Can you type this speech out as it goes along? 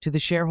To the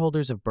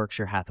shareholders of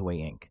Berkshire Hathaway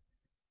Inc.,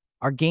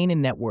 our gain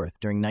in net worth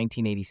during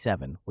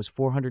 1987 was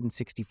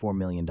 $464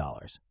 million,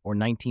 or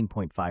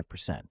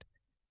 19.5%.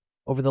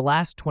 Over the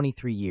last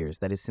 23 years,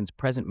 that is since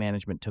present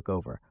management took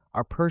over,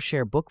 our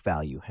per-share book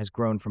value has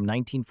grown from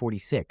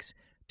 1946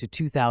 to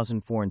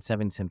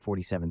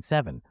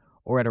 2004.47,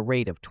 or at a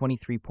rate of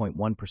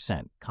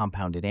 23.1%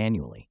 compounded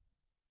annually.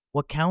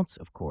 What counts,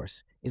 of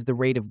course, is the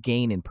rate of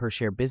gain in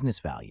per-share business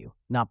value,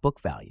 not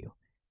book value.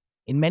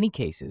 In many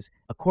cases,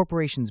 a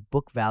corporation's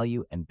book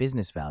value and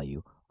business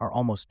value are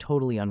almost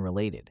totally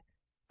unrelated.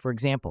 For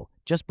example,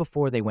 just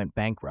before they went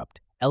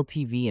bankrupt,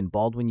 LTV and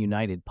Baldwin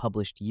United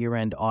published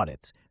year-end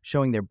audits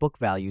showing their book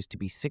values to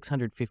be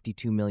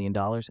 $652 million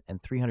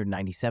and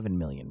 $397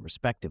 million,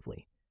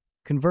 respectively.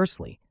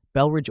 Conversely,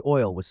 Belridge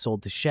Oil was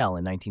sold to Shell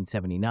in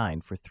 1979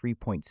 for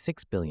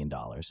 $3.6 billion,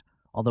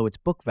 although its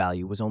book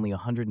value was only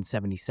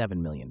 $177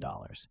 million.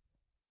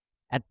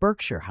 At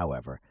Berkshire,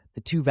 however,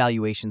 the two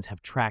valuations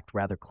have tracked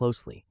rather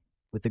closely,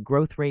 with the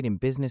growth rate in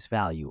business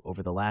value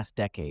over the last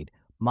decade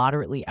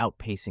moderately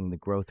outpacing the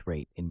growth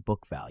rate in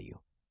book value.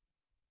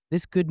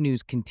 This good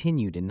news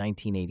continued in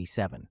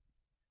 1987.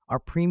 Our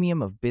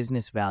premium of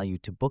business value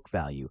to book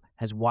value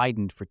has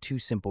widened for two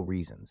simple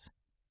reasons.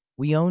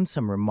 We own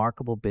some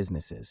remarkable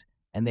businesses,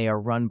 and they are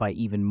run by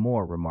even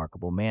more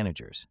remarkable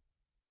managers.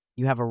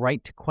 You have a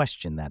right to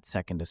question that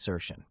second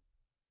assertion.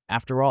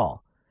 After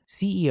all,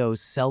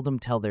 CEOs seldom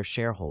tell their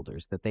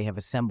shareholders that they have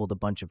assembled a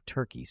bunch of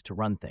turkeys to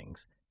run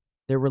things.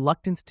 Their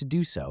reluctance to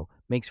do so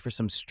makes for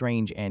some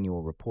strange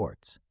annual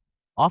reports.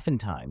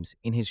 Oftentimes,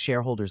 in his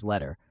shareholders'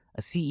 letter,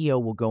 a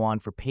CEO will go on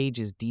for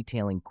pages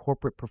detailing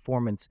corporate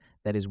performance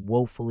that is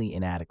woefully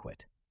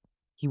inadequate.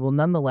 He will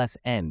nonetheless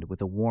end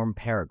with a warm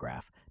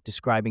paragraph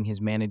describing his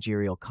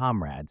managerial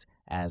comrades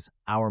as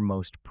our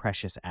most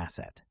precious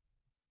asset.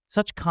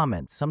 Such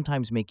comments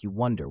sometimes make you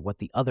wonder what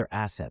the other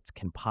assets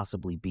can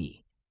possibly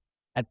be.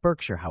 At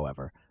Berkshire,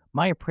 however,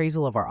 my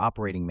appraisal of our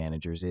operating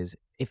managers is,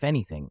 if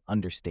anything,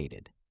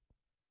 understated.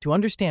 To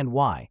understand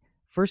why,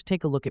 first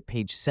take a look at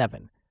page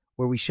 7,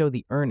 where we show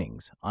the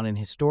earnings on an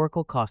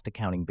historical cost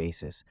accounting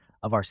basis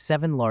of our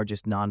 7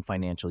 largest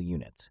non-financial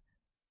units: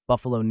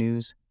 Buffalo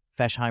News,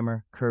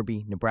 Feshheimer,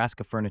 Kirby,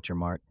 Nebraska Furniture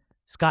Mart,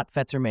 Scott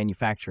Fetzer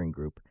Manufacturing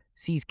Group,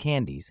 See's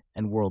Candies,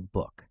 and World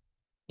Book.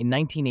 In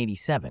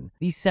 1987,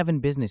 these 7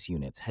 business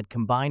units had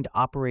combined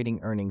operating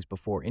earnings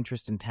before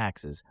interest and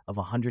taxes of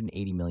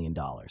 $180 million.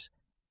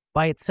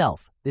 By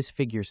itself, this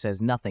figure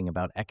says nothing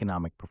about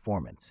economic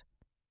performance.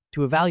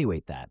 To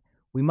evaluate that,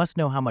 we must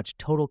know how much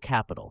total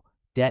capital,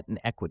 debt and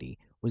equity,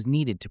 was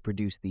needed to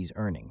produce these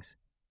earnings.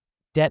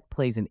 Debt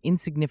plays an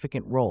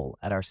insignificant role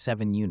at our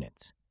 7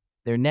 units.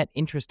 Their net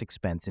interest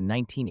expense in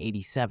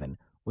 1987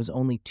 was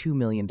only $2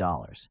 million.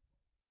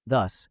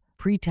 Thus,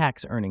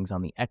 pre-tax earnings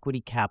on the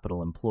equity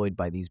capital employed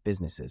by these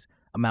businesses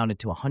amounted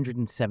to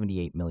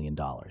 $178 million.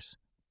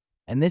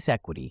 And this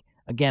equity,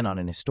 again on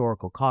an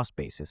historical cost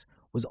basis,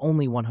 was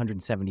only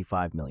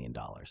 $175 million.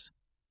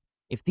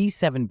 If these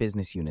 7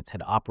 business units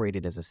had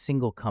operated as a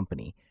single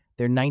company,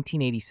 their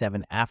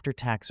 1987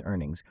 after-tax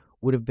earnings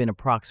would have been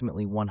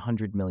approximately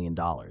 $100 million,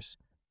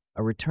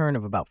 a return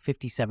of about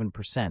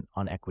 57%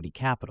 on equity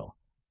capital.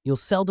 You'll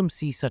seldom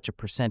see such a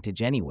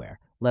percentage anywhere,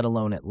 let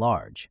alone at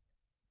large.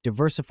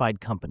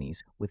 Diversified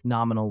companies with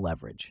nominal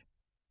leverage.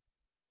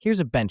 Here's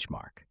a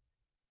benchmark.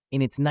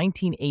 In its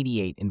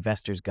 1988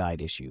 Investor's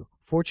Guide issue,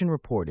 Fortune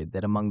reported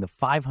that among the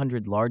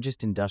 500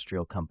 largest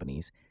industrial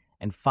companies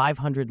and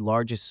 500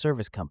 largest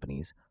service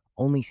companies,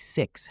 only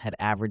 6 had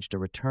averaged a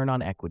return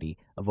on equity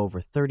of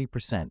over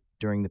 30%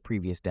 during the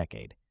previous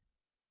decade.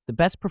 The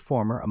best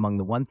performer among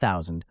the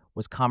 1,000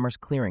 was Commerce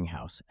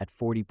Clearinghouse at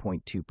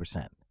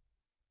 40.2%.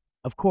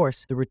 Of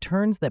course, the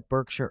returns that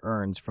Berkshire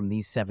earns from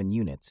these 7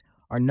 units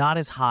are not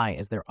as high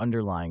as their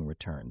underlying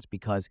returns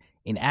because,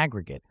 in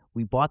aggregate,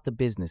 we bought the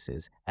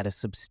businesses at a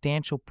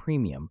substantial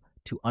premium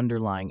to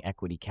underlying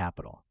equity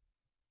capital.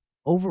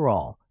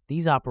 Overall,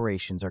 these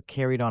operations are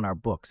carried on our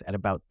books at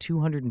about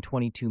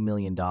 $222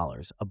 million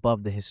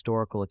above the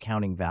historical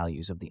accounting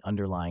values of the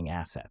underlying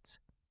assets.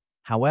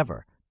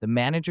 However, the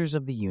managers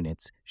of the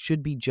units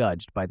should be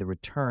judged by the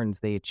returns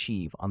they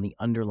achieve on the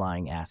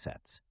underlying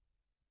assets.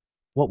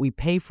 What we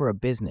pay for a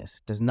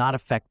business does not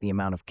affect the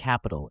amount of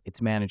capital its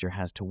manager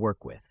has to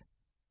work with.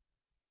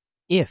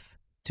 If,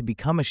 to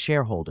become a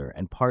shareholder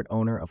and part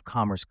owner of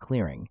Commerce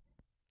Clearing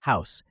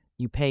House,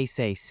 you pay,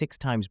 say, 6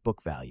 times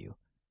book value,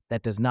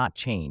 that does not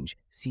change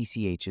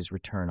CCH's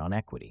return on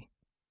equity.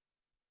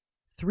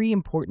 3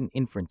 important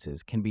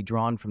inferences can be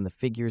drawn from the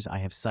figures I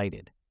have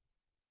cited.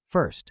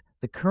 First,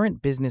 the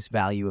current business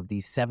value of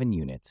these 7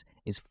 units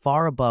is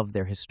far above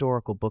their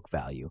historical book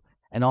value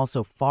and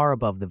also far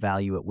above the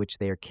value at which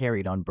they are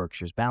carried on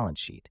Berkshire's balance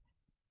sheet.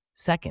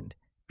 Second,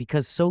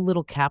 because so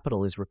little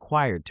capital is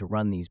required to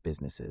run these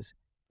businesses,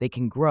 they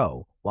can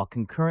grow while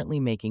concurrently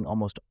making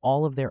almost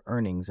all of their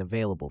earnings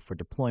available for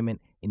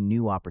deployment in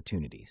new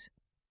opportunities.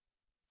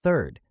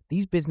 Third,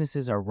 these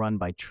businesses are run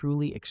by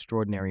truly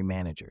extraordinary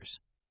managers.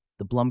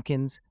 The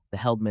Blumkins, the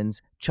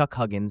Heldmans, Chuck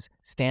Huggins,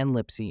 Stan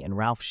Lipsey, and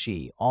Ralph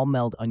Shee all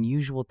meld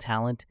unusual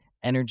talent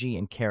energy,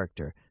 and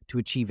character to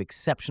achieve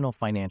exceptional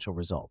financial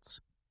results.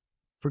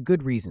 For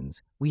good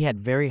reasons, we had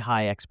very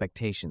high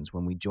expectations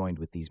when we joined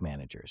with these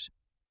managers.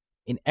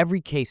 In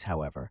every case,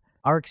 however,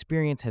 our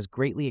experience has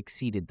greatly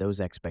exceeded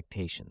those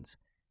expectations.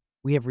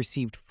 We have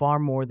received far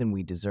more than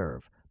we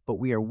deserve, but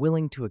we are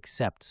willing to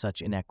accept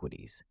such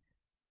inequities.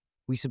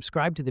 We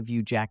subscribe to the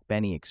view Jack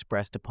Benny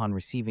expressed upon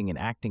receiving an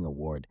acting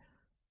award: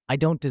 "I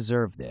don't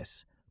deserve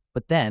this,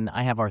 but then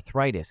I have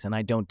arthritis and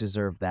I don't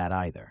deserve that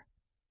either."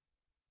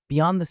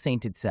 Beyond the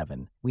Sainted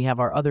Seven, we have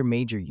our other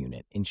major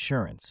unit,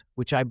 insurance,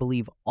 which I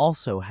believe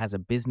also has a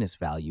business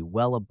value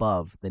well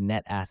above the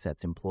net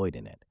assets employed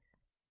in it.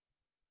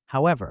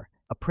 However,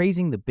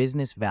 appraising the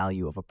business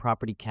value of a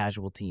property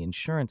casualty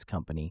insurance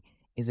company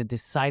is a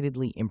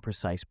decidedly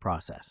imprecise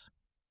process.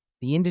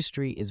 The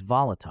industry is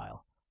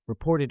volatile,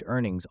 reported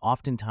earnings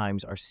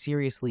oftentimes are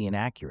seriously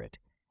inaccurate,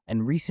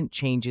 and recent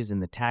changes in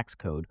the tax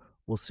code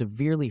will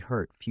severely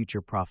hurt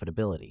future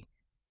profitability.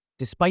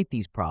 Despite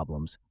these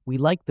problems, we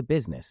like the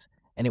business,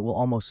 and it will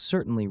almost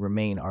certainly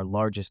remain our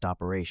largest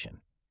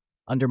operation.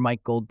 Under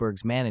Mike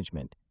Goldberg's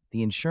management,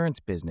 the insurance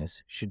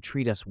business should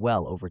treat us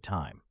well over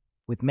time.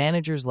 With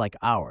managers like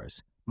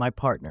ours, my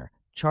partner,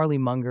 Charlie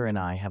Munger, and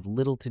I have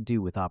little to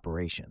do with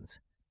operations.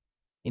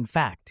 In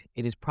fact,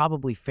 it is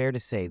probably fair to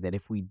say that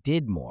if we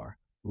did more,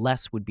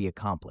 less would be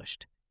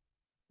accomplished.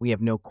 We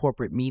have no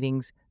corporate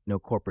meetings, no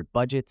corporate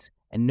budgets,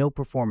 and no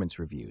performance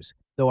reviews,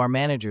 though our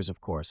managers,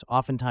 of course,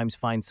 oftentimes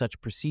find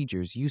such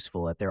procedures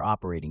useful at their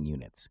operating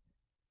units.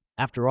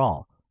 After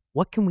all,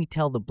 what can we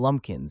tell the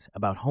Blumkins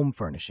about home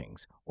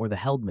furnishings or the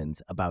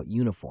Heldmans about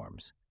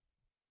uniforms?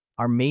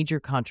 Our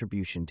major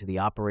contribution to the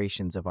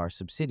operations of our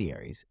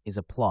subsidiaries is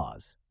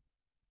applause.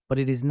 But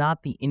it is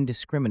not the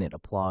indiscriminate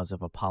applause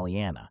of a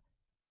Pollyanna.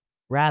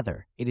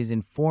 Rather, it is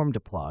informed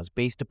applause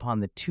based upon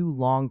the 2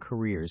 long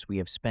careers we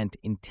have spent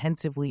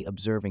intensively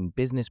observing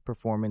business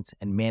performance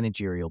and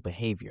managerial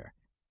behavior.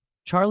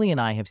 Charlie and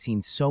I have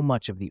seen so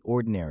much of the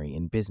ordinary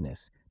in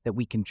business that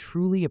we can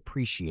truly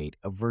appreciate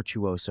a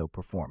virtuoso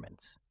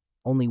performance.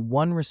 Only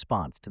one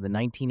response to the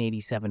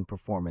 1987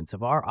 performance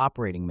of our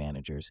operating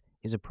managers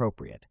is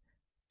appropriate: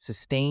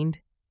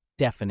 sustained,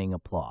 deafening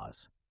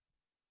applause.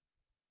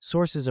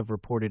 Sources of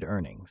reported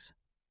earnings.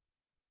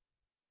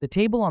 The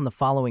table on the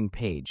following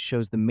page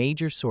shows the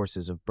major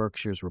sources of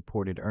Berkshire's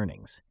reported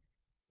earnings.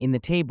 In the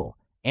table,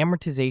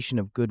 amortization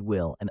of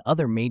goodwill and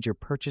other major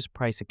purchase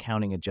price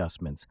accounting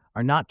adjustments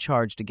are not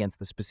charged against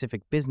the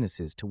specific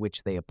businesses to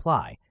which they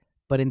apply,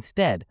 but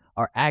instead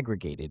are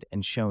aggregated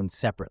and shown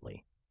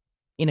separately.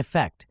 In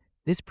effect,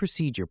 this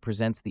procedure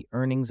presents the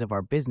earnings of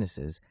our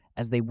businesses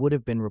as they would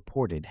have been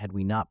reported had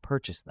we not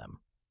purchased them.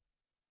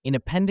 In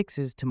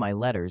appendixes to my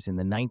letters in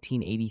the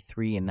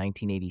 1983 and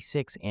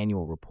 1986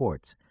 annual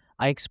reports,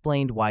 I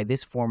explained why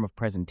this form of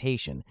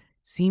presentation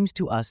seems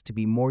to us to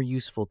be more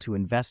useful to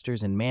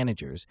investors and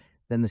managers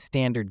than the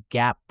standard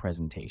GAAP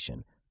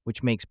presentation,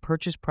 which makes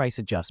purchase price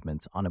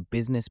adjustments on a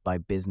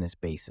business-by-business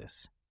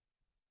basis.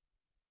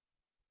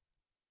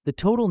 The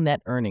total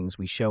net earnings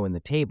we show in the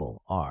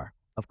table are,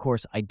 of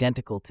course,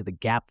 identical to the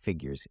GAAP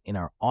figures in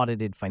our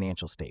audited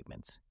financial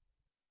statements.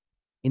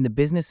 In the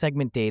business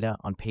segment data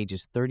on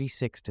pages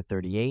 36 to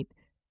 38,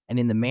 and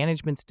in the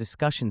management's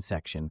discussion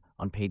section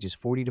on pages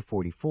 40 to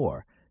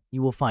 44,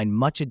 you will find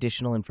much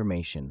additional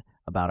information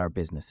about our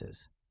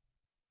businesses.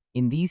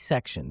 In these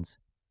sections,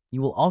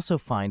 you will also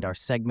find our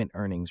segment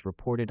earnings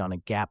reported on a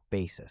GAAP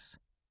basis.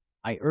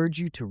 I urge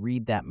you to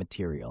read that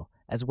material,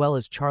 as well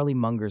as Charlie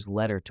Munger's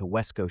letter to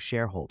Wesco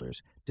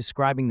shareholders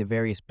describing the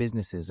various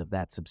businesses of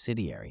that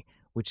subsidiary,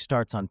 which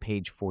starts on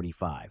page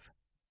 45.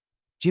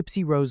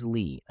 Gypsy Rose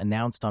Lee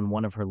announced on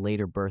one of her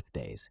later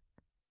birthdays,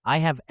 "I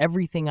have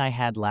everything I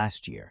had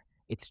last year.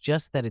 It's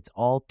just that it's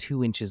all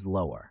 2 inches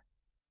lower."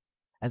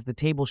 As the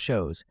table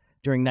shows,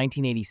 during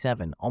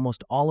 1987,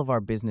 almost all of our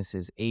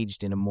businesses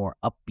aged in a more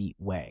upbeat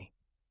way.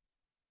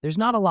 There's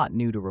not a lot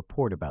new to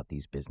report about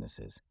these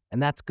businesses,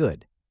 and that's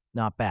good,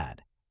 not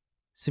bad.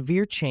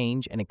 Severe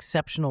change and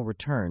exceptional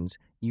returns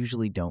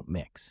usually don't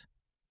mix.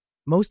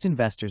 Most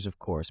investors, of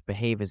course,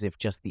 behave as if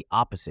just the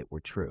opposite were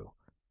true.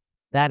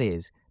 That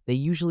is, they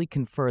usually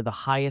confer the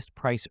highest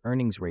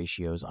price-earnings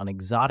ratios on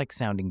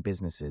exotic-sounding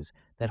businesses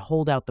that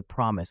hold out the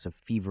promise of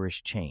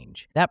feverish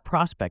change. That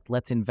prospect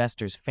lets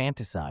investors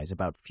fantasize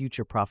about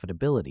future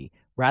profitability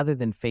rather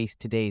than face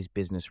today's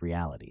business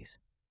realities.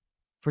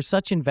 For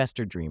such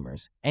investor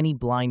dreamers, any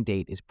blind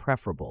date is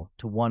preferable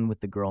to one with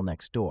the girl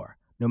next door,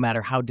 no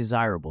matter how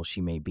desirable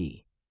she may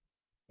be.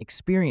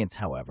 Experience,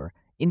 however,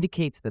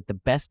 indicates that the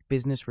best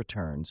business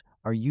returns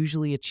are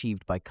usually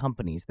achieved by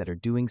companies that are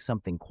doing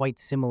something quite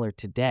similar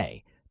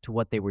today to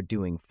what they were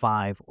doing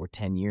 5 or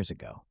 10 years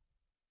ago.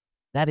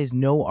 That is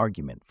no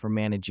argument for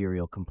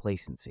managerial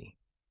complacency.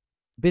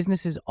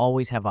 Businesses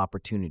always have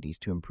opportunities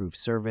to improve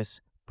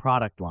service,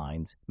 product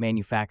lines,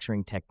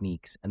 manufacturing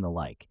techniques, and the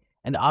like,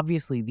 and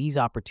obviously these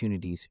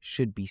opportunities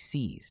should be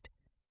seized.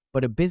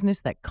 But a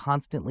business that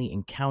constantly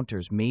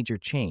encounters major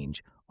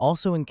change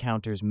also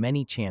encounters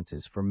many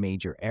chances for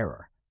major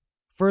error.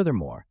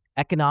 Furthermore,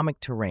 economic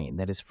terrain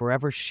that is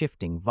forever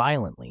shifting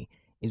violently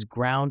is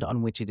ground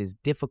on which it is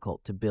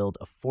difficult to build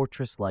a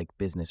fortress-like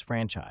business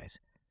franchise.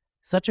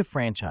 Such a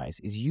franchise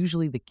is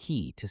usually the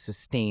key to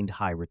sustained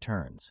high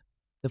returns.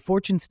 The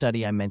fortune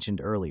study I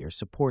mentioned earlier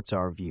supports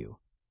our view.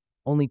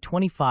 Only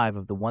 25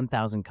 of the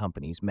 1,000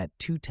 companies met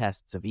two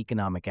tests of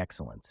economic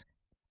excellence,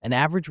 an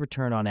average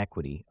return on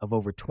equity of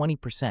over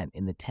 20%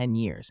 in the 10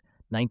 years,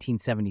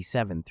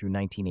 1977 through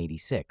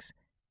 1986,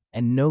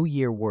 and no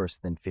year worse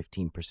than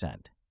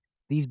 15%.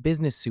 These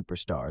business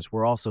superstars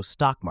were also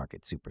stock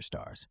market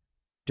superstars.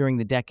 During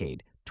the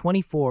decade,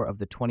 24 of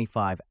the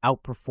 25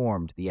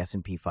 outperformed the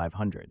S&P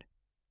 500.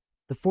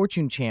 The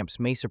fortune champs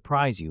may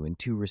surprise you in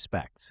two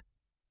respects.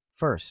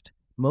 First,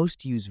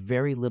 most use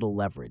very little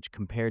leverage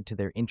compared to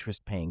their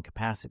interest-paying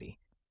capacity.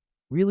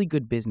 Really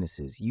good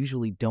businesses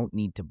usually don't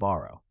need to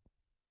borrow.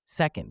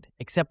 Second,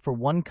 except for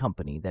one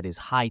company that is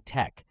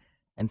high-tech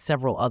and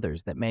several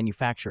others that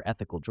manufacture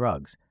ethical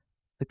drugs,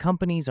 the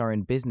companies are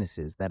in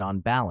businesses that, on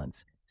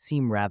balance,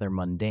 seem rather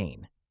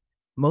mundane.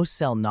 Most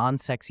sell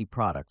non-sexy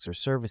products or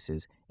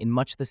services in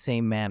much the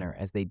same manner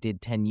as they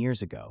did 10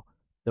 years ago,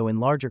 though in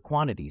larger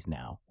quantities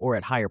now, or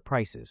at higher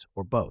prices,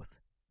 or both.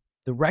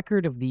 The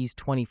record of these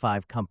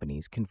 25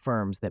 companies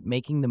confirms that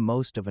making the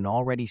most of an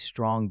already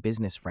strong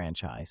business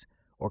franchise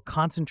or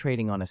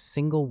concentrating on a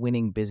single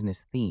winning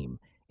business theme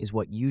is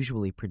what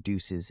usually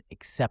produces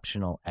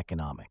exceptional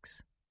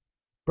economics.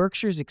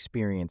 Berkshire's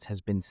experience has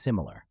been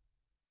similar.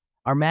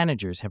 Our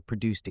managers have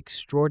produced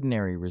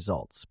extraordinary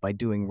results by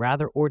doing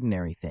rather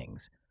ordinary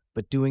things,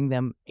 but doing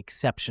them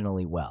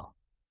exceptionally well.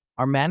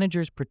 Our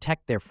managers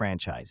protect their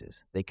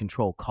franchises, they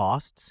control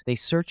costs, they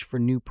search for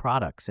new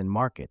products and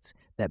markets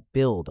that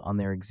build on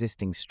their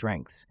existing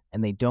strengths,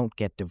 and they don't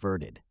get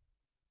diverted.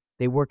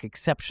 They work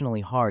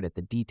exceptionally hard at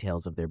the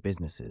details of their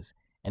businesses,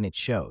 and it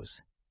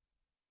shows.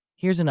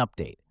 Here's an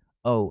update.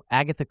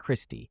 Agatha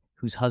Christie,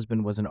 whose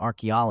husband was an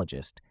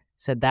archaeologist,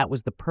 said that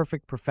was the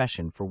perfect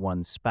profession for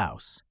one's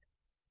spouse.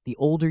 The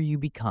older you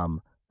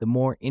become, the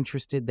more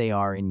interested they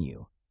are in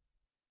you.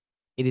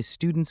 It is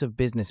students of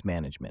business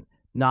management,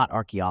 not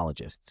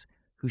archaeologists,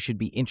 who should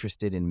be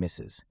interested in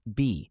Mrs.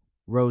 B.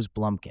 Rose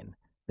Blumkin,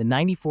 the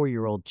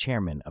 94-year-old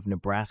chairman of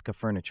Nebraska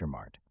Furniture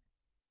Mart.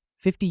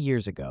 50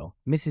 years ago,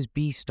 Mrs.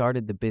 B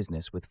started the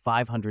business with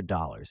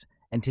 $500,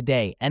 and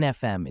today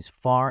NFM is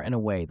far and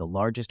away the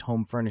largest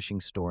home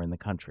furnishing store in the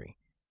country.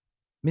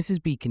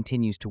 Mrs. B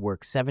continues to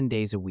work 7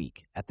 days a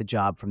week at the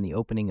job from the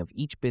opening of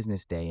each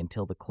business day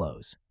until the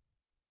close.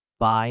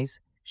 Buys,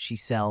 she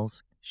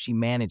sells, she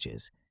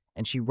manages,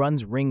 and she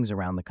runs rings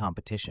around the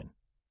competition.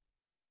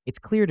 It's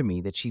clear to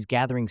me that she's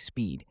gathering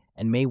speed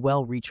and may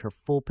well reach her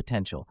full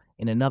potential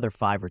in another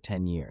 5 or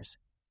 10 years.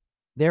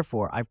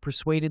 Therefore, I've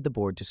persuaded the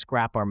board to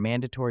scrap our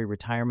mandatory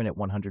retirement at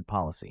 100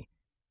 policy.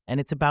 And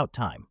it's about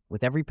time.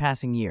 With every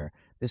passing year,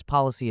 this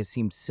policy has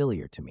seemed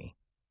sillier to me.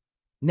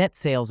 Net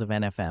sales of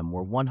NFM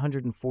were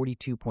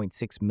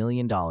 $142.6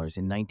 million in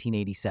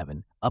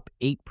 1987, up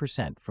 8%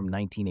 from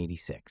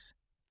 1986.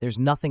 There's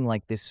nothing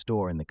like this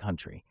store in the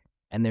country,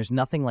 and there's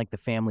nothing like the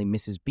family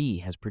Mrs. B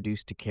has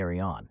produced to carry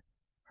on.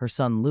 Her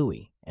son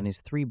Louis and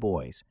his 3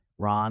 boys,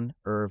 Ron,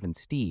 Irv, and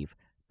Steve,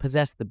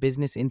 possess the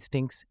business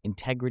instincts,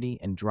 integrity,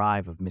 and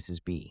drive of Mrs.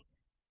 B.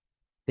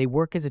 They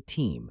work as a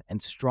team,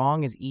 and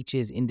strong as each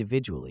is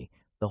individually,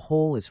 the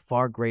whole is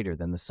far greater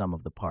than the sum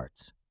of the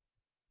parts.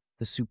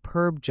 The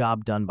superb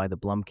job done by the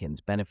Blumkins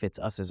benefits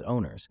us as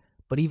owners,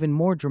 but even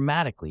more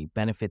dramatically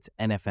benefits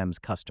NFM's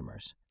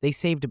customers. They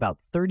saved about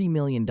 $30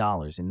 million in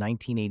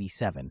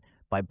 1987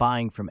 by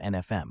buying from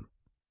NFM.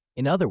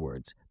 In other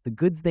words, the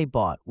goods they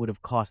bought would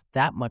have cost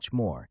that much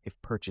more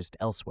if purchased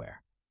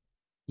elsewhere.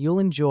 You'll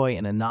enjoy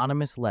an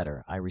anonymous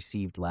letter I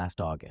received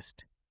last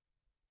August.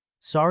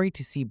 Sorry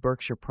to see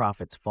Berkshire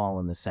profits fall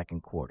in the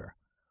second quarter.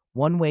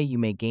 One way you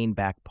may gain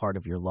back part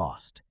of your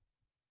lost.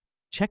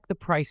 Check the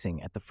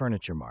pricing at the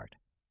Furniture Mart.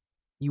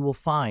 You will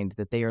find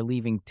that they are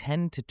leaving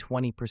 10 to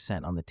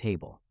 20% on the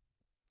table.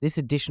 This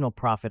additional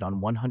profit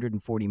on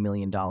 $140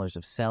 million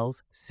of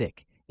sales,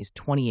 is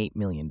 $28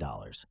 million.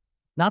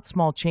 Not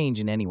small change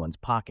in anyone's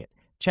pocket.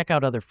 Check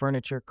out other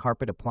furniture,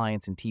 carpet,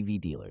 appliance, and TV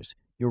dealers.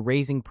 Your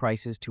raising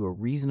prices to a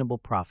reasonable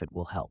profit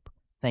will help.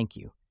 Thank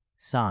you.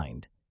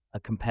 Signed, a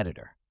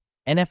competitor.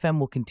 NFM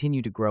will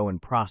continue to grow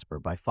and prosper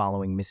by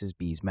following Mrs.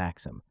 B's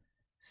maxim.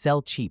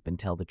 Sell cheap and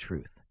tell the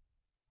truth.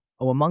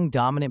 Among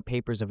dominant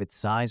papers of its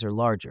size or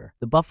larger,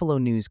 the Buffalo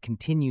News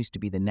continues to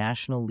be the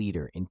national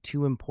leader in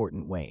 2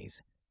 important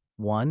ways.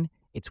 1,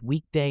 its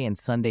weekday and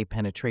Sunday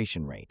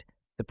penetration rate,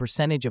 the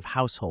percentage of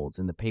households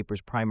in the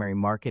paper's primary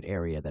market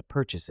area that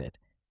purchase it,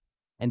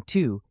 and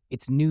 2,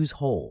 its news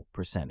whole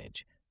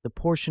percentage, the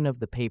portion of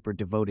the paper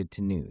devoted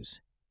to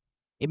news.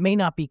 It may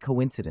not be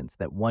coincidence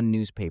that one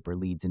newspaper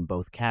leads in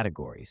both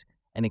categories.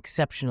 An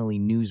exceptionally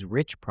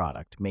news-rich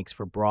product makes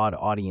for broad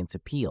audience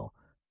appeal,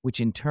 which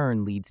in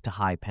turn leads to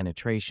high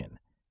penetration.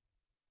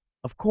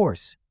 Of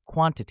course,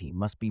 quantity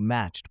must be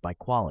matched by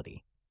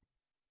quality.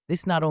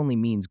 This not only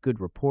means good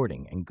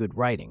reporting and good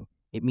writing,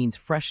 it means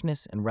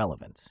freshness and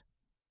relevance.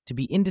 To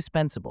be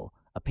indispensable,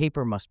 a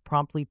paper must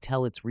promptly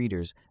tell its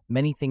readers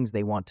many things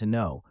they want to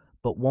know,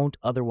 but won't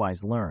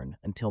otherwise learn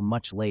until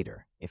much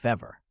later, if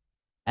ever.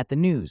 At the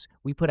News,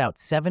 we put out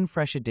 7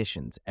 fresh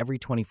editions every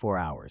 24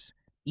 hours,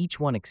 each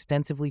one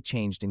extensively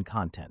changed in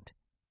content.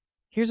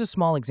 Here's a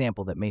small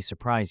example that may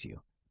surprise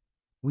you.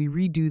 We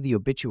redo the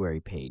obituary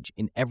page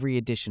in every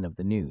edition of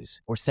the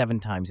News, or 7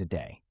 times a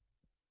day.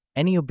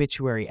 Any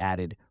obituary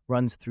added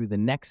runs through the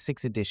next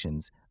 6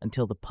 editions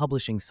until the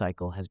publishing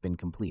cycle has been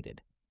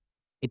completed.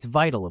 It's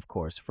vital, of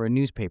course, for a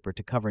newspaper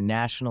to cover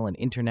national and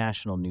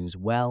international news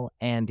well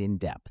and in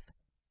depth.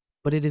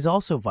 But it is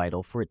also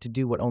vital for it to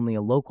do what only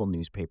a local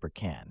newspaper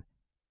can: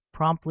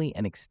 promptly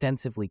and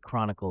extensively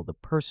chronicle the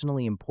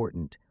personally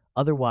important,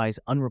 otherwise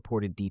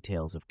unreported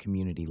details of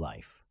community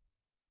life.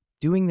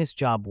 Doing this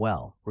job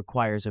well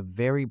requires a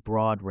very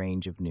broad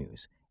range of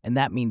news, and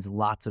that means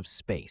lots of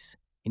space,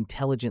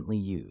 intelligently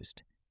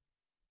used.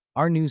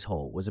 Our news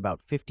hole was about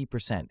 50%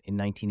 in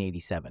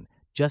 1987,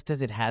 just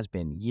as it has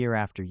been year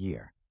after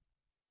year.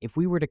 If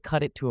we were to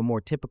cut it to a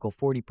more typical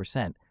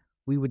 40%,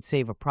 we would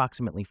save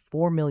approximately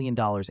 $4 million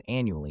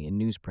annually in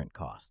newsprint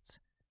costs.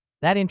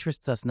 That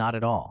interests us not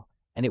at all,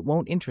 and it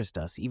won't interest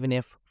us even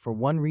if, for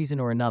one reason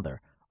or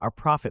another, our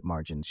profit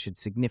margins should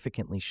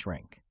significantly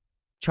shrink.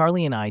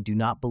 Charlie and I do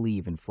not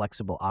believe in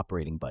flexible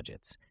operating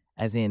budgets,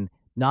 as in,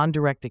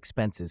 non-direct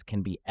expenses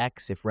can be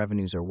X if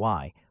revenues are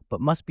Y, but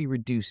must be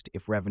reduced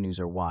if revenues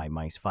are Y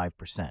minus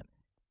 5%.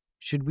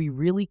 Should we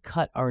really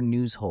cut our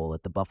news hole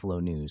at the Buffalo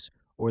News,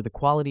 or the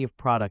quality of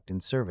product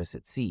and service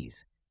it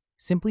sees,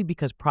 simply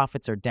because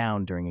profits are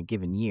down during a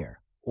given year,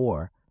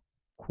 or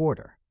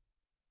quarter?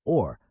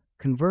 Or,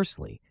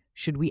 conversely,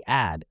 should we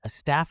add a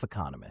staff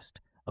economist,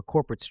 a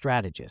corporate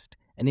strategist,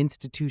 an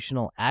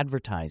institutional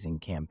advertising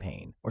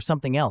campaign, or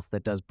something else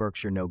that does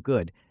Berkshire no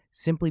good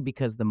simply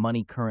because the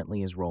money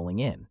currently is rolling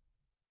in?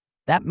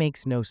 That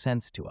makes no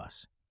sense to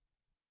us.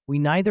 We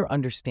neither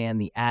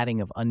understand the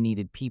adding of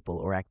unneeded people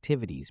or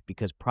activities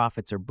because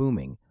profits are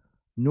booming,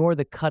 nor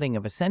the cutting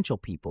of essential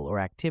people or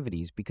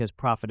activities because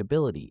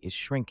profitability is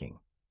shrinking.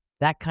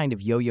 That kind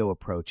of yo-yo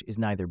approach is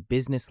neither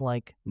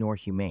businesslike nor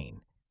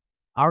humane.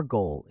 Our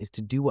goal is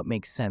to do what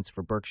makes sense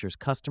for Berkshire's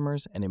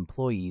customers and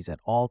employees at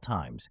all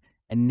times,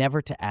 and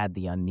never to add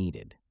the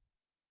unneeded.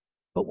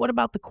 But what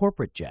about the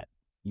corporate jet,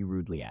 you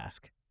rudely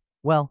ask?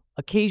 Well,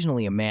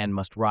 occasionally a man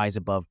must rise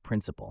above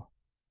principle.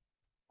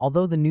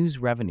 Although the news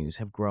revenues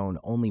have grown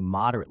only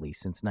moderately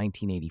since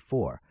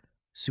 1984,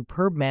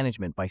 superb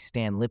management by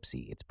Stan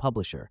Lipsey, its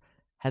publisher,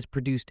 has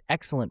produced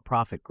excellent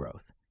profit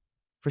growth.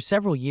 For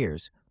several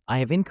years, I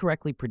have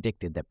incorrectly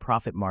predicted that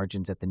profit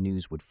margins at the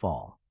News would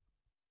fall.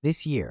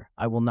 This year,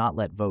 I will not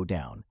let Vo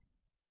down.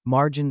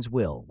 Margins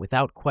will,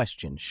 without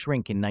question,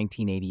 shrink in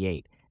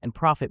 1988, and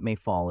profit may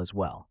fall as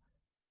well.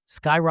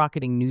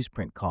 Skyrocketing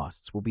newsprint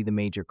costs will be the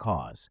major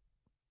cause.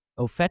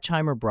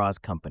 Fetchheimer Bras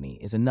Company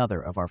is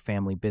another of our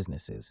family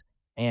businesses,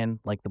 and,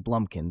 like the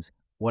Blumkins,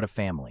 what a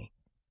family.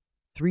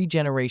 3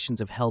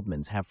 generations of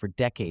Heldmans have for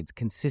decades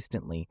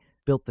consistently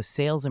built the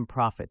sales and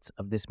profits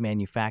of this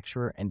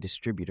manufacturer and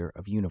distributor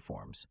of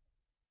uniforms.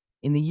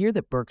 In the year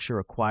that Berkshire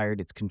acquired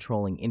its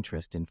controlling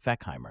interest in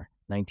Fechheimer,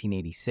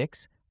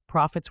 1986,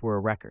 profits were a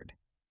record.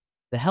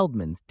 The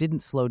Heldmans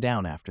didn't slow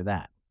down after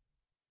that.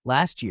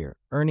 Last year,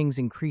 earnings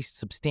increased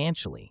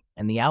substantially,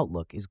 and the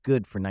outlook is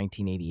good for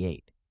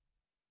 1988.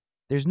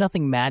 There's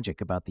nothing magic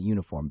about the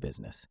uniform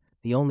business.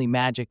 The only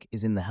magic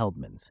is in the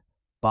Heldmans.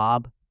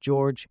 Bob,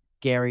 George,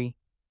 Gary,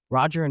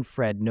 Roger, and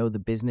Fred know the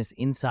business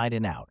inside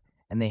and out,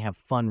 and they have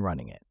fun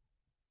running it.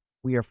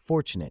 We are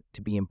fortunate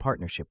to be in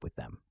partnership with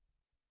them.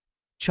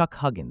 Chuck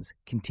Huggins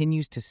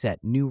continues to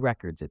set new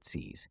records at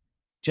Seas,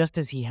 just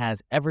as he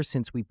has ever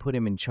since we put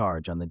him in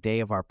charge on the day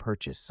of our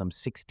purchase some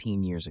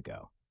 16 years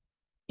ago.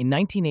 In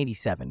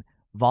 1987,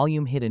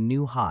 volume hit a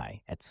new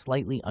high at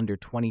slightly under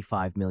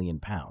 25 million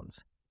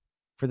pounds.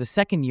 For the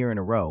second year in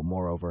a row,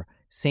 moreover,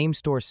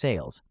 same-store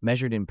sales,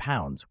 measured in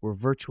pounds, were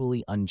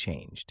virtually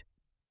unchanged.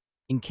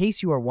 In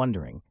case you are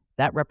wondering,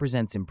 that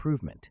represents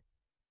improvement.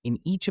 In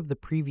each of the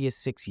previous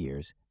 6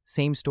 years,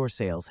 same-store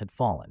sales had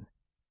fallen.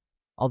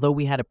 Although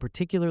we had a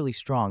particularly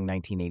strong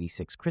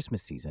 1986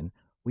 Christmas season,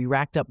 we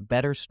racked up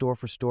better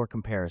store-for-store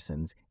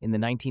comparisons in the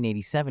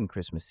 1987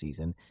 Christmas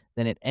season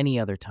than at any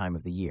other time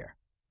of the year.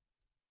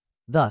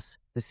 Thus,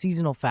 the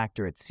seasonal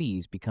factor at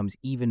Seas becomes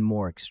even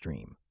more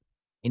extreme.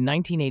 In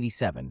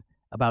 1987,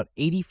 about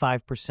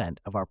 85%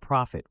 of our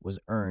profit was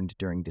earned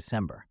during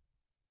December.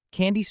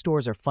 Candy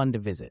stores are fun to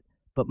visit,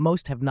 but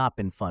most have not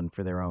been fun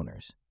for their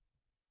owners.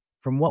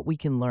 From what we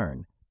can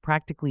learn,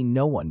 practically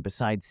no one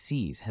besides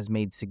Seas has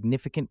made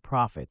significant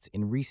profits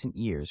in recent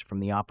years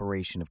from the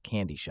operation of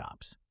candy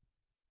shops.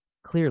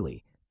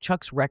 Clearly,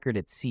 Chuck's record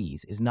at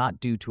Seas is not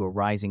due to a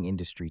rising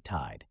industry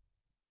tide.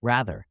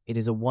 Rather, it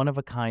is a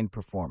one-of-a-kind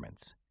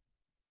performance.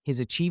 His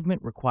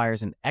achievement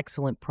requires an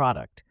excellent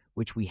product,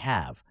 which we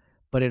have,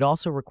 but it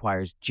also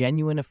requires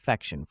genuine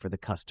affection for the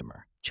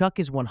customer. Chuck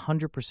is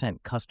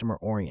 100%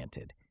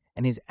 customer-oriented,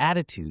 and his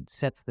attitude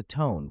sets the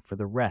tone for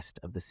the rest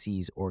of the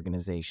Seas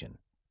organization.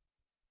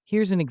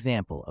 Here's an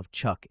example of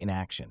Chuck in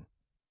action.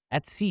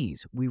 At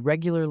Seas, we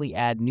regularly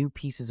add new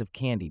pieces of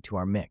candy to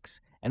our mix,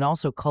 and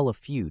also cull a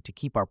few to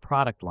keep our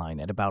product line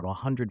at about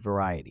 100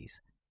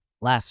 varieties.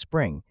 Last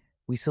spring,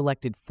 we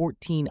selected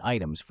 14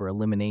 items for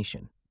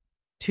elimination.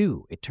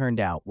 2, it turned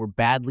out, were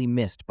badly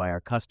missed by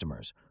our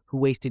customers, who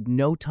wasted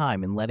no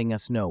time in letting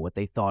us know what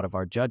they thought of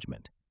our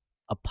judgment.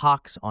 A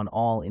pox on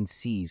all in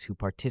C's who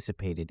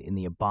participated in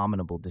the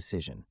abominable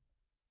decision.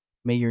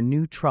 May your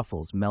new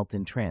truffles melt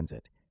in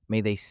transit.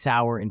 May they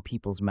sour in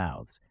people's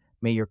mouths.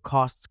 May your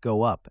costs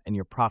go up and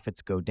your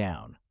profits go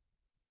down.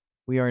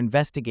 We are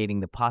investigating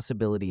the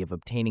possibility of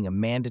obtaining a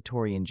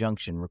mandatory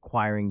injunction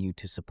requiring you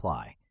to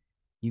supply.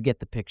 You get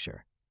the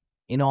picture.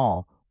 In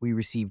all, we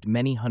received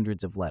many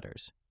hundreds of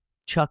letters.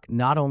 Chuck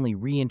not only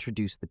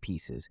reintroduced the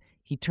pieces,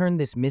 he turned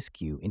this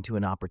miscue into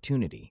an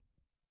opportunity.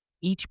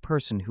 Each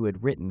person who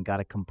had written got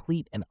a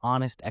complete and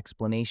honest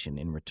explanation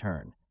in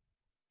return.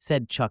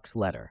 Said Chuck's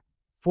letter,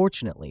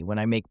 "Fortunately, when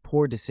I make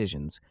poor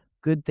decisions,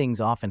 good things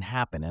often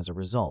happen as a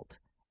result,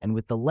 and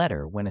with the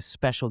letter went a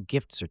special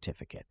gift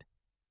certificate.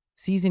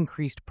 C's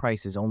increased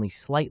prices only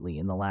slightly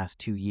in the last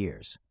 2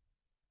 years.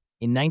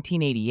 In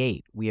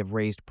 1988, we have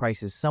raised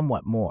prices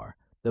somewhat more,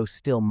 though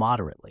still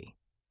moderately.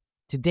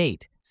 To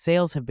date,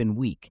 sales have been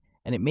weak,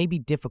 and it may be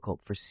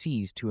difficult for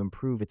C's to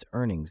improve its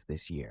earnings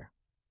this year."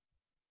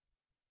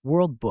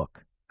 World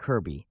Book,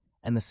 Kirby,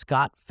 and the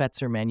Scott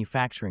Fetzer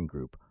Manufacturing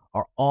Group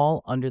are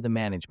all under the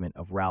management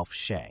of Ralph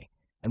Shea,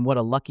 and what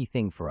a lucky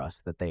thing for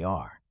us that they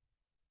are.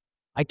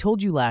 I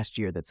told you last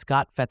year that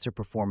Scott Fetzer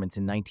performance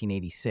in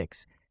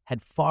 1986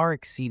 had far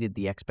exceeded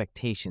the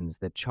expectations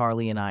that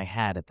Charlie and I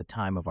had at the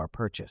time of our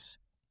purchase.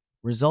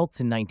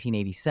 Results in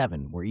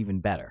 1987 were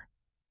even better.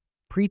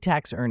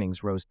 Pre-tax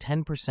earnings rose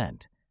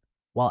 10%,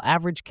 while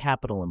average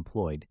capital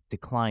employed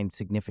declined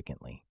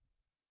significantly.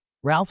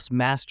 Ralph's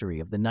mastery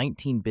of the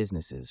 19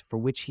 businesses for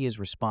which he is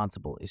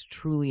responsible is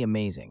truly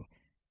amazing,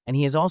 and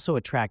he has also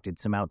attracted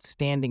some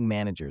outstanding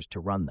managers to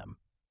run them.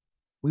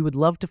 We would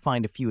love to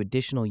find a few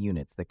additional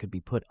units that could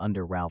be put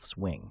under Ralph's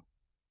wing.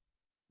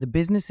 The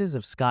businesses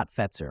of Scott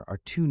Fetzer are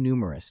too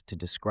numerous to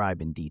describe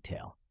in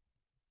detail.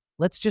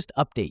 Let's just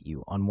update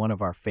you on one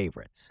of our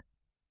favorites.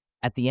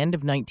 At the end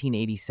of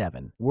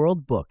 1987,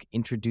 World Book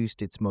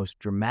introduced its most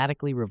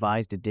dramatically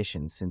revised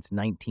edition since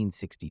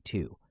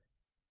 1962.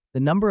 The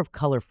number of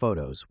color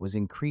photos was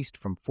increased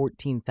from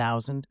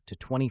 14,000 to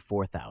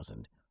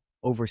 24,000.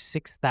 Over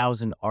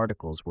 6,000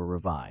 articles were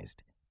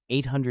revised.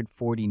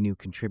 840 new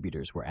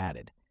contributors were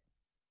added.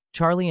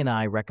 Charlie and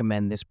I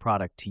recommend this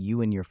product to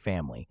you and your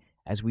family,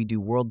 as we do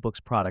World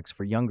Book's products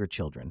for younger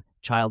children,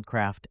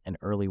 childcraft, and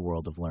early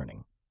world of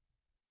learning.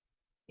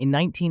 In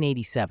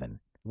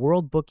 1987,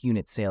 World Book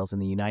unit sales in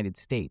the United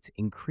States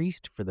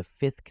increased for the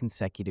 5th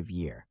consecutive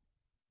year.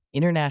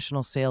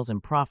 International sales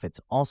and profits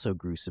also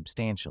grew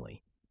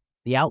substantially.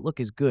 The outlook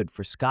is good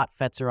for Scott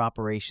Fetzer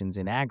operations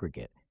in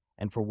aggregate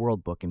and for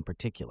World Book in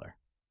particular.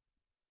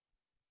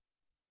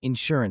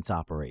 Insurance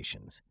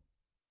operations.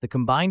 The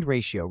combined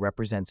ratio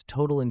represents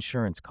total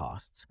insurance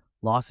costs,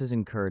 losses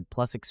incurred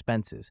plus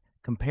expenses,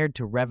 compared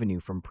to revenue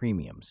from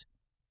premiums.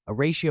 A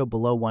ratio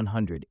below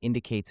 100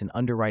 indicates an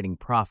underwriting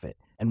profit,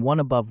 and one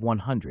above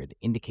 100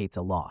 indicates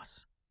a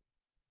loss.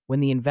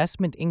 When the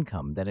investment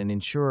income that an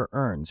insurer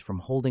earns from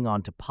holding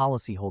on to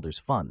policyholders'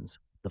 funds,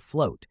 the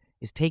float,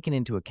 is taken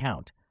into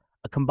account,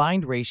 a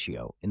combined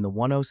ratio in the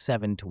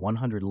 107 to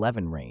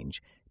 111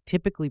 range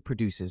typically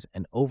produces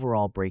an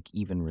overall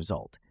break-even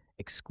result,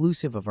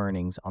 exclusive of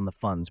earnings on the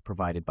funds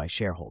provided by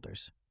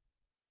shareholders.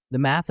 The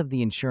math of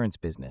the insurance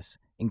business,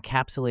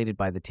 encapsulated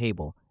by the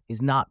table,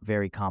 is not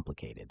very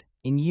complicated.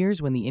 In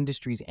years when the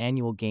industry's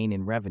annual gain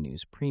in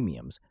revenues,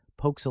 premiums,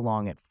 pokes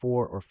along at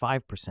 4 or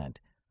 5%,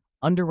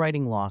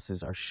 underwriting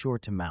losses are sure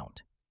to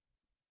mount.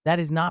 That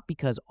is not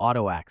because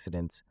auto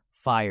accidents,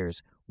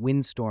 fires,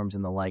 windstorms,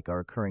 and the like are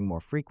occurring more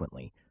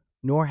frequently,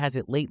 nor has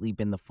it lately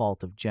been the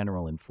fault of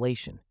general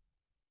inflation.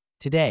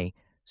 Today,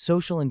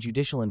 social and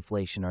judicial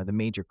inflation are the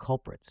major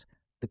culprits.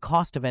 The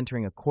cost of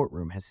entering a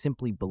courtroom has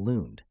simply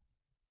ballooned.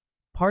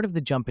 Part of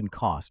the jump in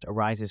cost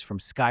arises from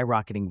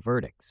skyrocketing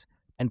verdicts,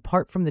 and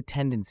part from the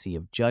tendency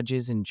of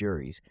judges and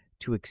juries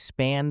to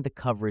expand the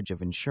coverage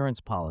of insurance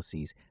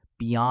policies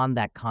beyond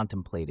that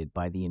contemplated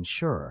by the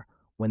insurer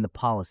when the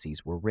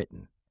policies were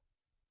written.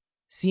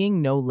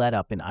 Seeing no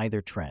let-up in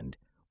either trend,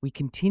 we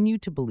continue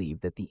to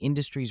believe that the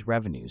industry's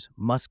revenues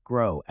must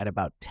grow at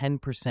about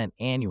 10%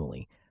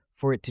 annually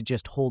for it to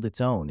just hold its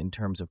own in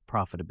terms of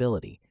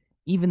profitability,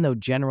 even though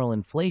general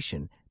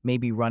inflation may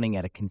be running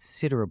at a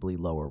considerably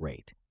lower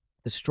rate.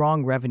 The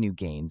strong revenue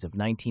gains of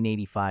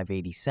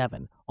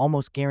 1985-87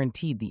 almost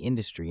guaranteed the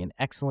industry an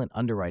excellent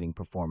underwriting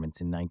performance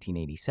in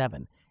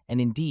 1987,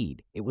 and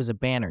indeed, it was a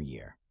banner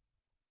year.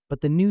 But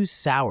the news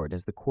soured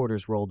as the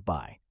quarters rolled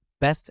by.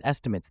 Best's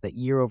estimates that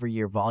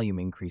year-over-year volume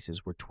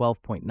increases were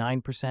 12.9%,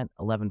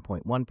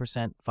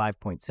 11.1%,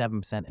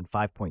 5.7%, and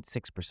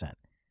 5.6%.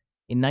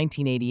 In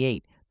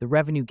 1988, the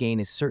revenue gain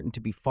is certain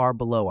to be far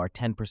below our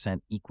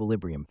 10%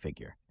 equilibrium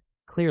figure.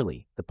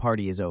 Clearly, the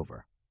party is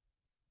over.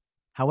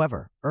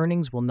 However,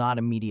 earnings will not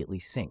immediately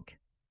sink.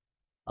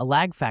 A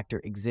lag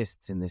factor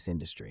exists in this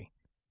industry.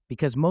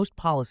 Because most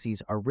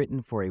policies are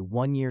written for a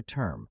one-year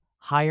term,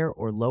 higher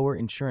or lower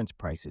insurance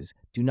prices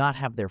do not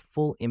have their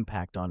full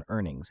impact on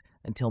earnings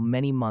until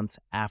many months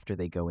after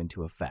they go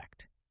into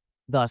effect.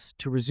 Thus,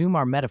 to resume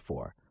our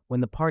metaphor,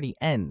 when the party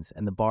ends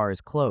and the bar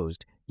is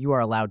closed, you are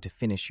allowed to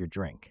finish your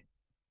drink.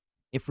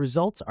 If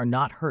results are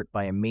not hurt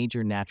by a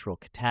major natural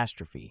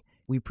catastrophe,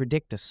 we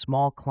predict a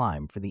small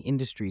climb for the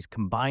industry's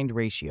combined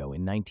ratio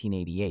in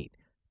 1988,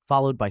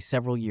 followed by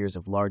several years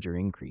of larger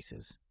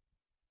increases.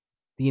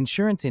 The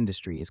insurance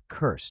industry is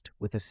cursed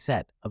with a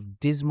set of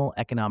dismal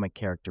economic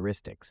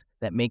characteristics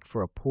that make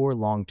for a poor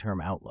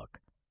long-term outlook.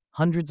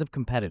 Hundreds of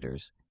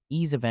competitors,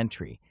 ease of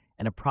entry,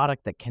 and a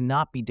product that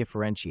cannot be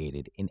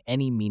differentiated in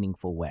any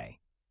meaningful way.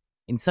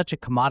 In such a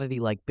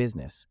commodity-like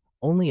business,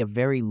 only a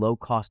very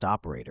low-cost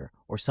operator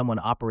or someone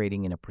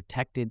operating in a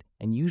protected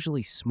and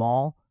usually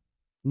small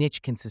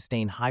niche can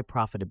sustain high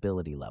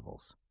profitability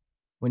levels.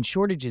 When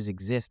shortages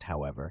exist,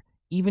 however,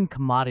 even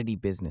commodity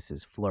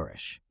businesses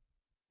flourish.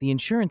 The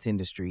insurance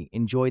industry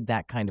enjoyed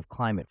that kind of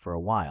climate for a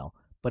while,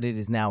 but it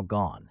is now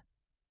gone.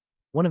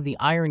 One of the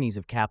ironies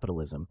of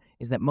capitalism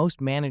is that most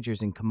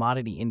managers in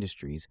commodity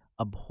industries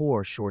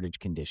abhor shortage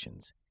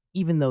conditions,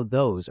 even though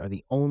those are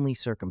the only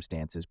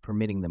circumstances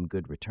permitting them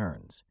good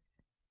returns.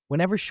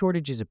 Whenever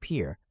shortages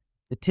appear,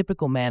 the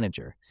typical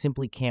manager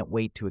simply can't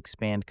wait to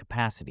expand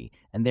capacity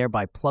and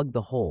thereby plug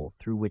the hole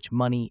through which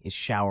money is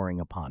showering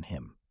upon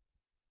him.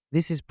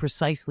 This is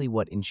precisely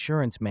what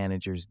insurance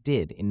managers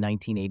did in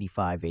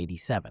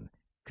 1985-87,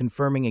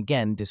 confirming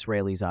again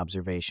Disraeli's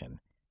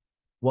observation.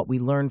 What we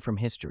learn from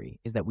history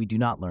is that we do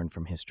not learn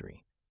from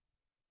history.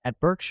 At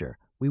Berkshire,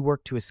 we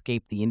work to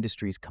escape the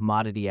industry's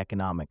commodity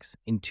economics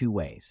in two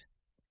ways.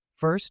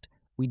 First,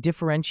 we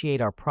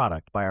differentiate our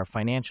product by our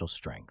financial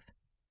strength,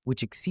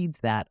 which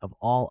exceeds that of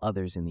all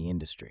others in the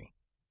industry.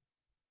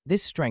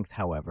 This strength,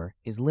 however,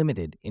 is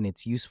limited in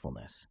its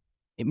usefulness.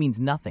 It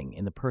means nothing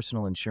in the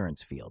personal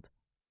insurance field.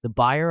 The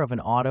buyer of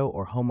an auto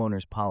or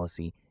homeowner's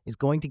policy is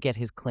going to get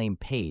his claim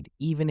paid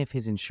even if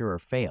his insurer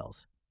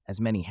fails, as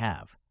many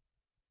have.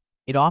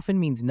 It often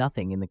means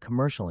nothing in the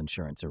commercial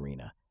insurance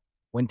arena.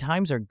 When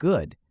times are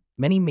good,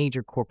 many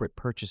major corporate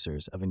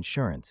purchasers of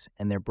insurance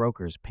and their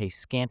brokers pay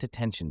scant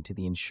attention to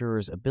the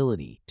insurer's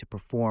ability to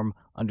perform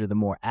under the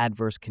more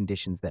adverse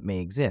conditions that may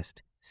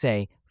exist,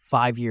 say,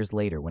 5 years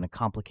later when a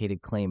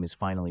complicated claim is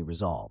finally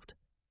resolved.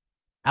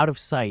 Out of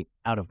sight,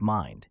 out of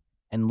mind,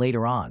 and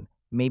later on,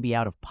 maybe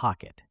out of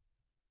pocket.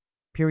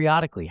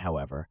 Periodically,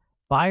 however,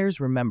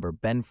 buyers remember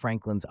Ben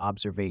Franklin's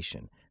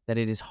observation that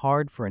it is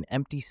hard for an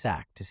empty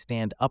sack to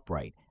stand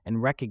upright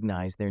and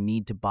recognize their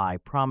need to buy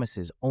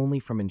promises only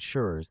from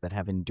insurers that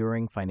have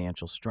enduring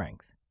financial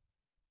strength.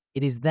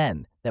 It is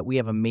then that we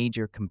have a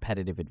major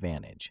competitive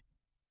advantage.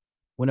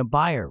 When a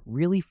buyer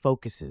really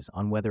focuses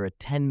on whether a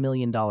 $10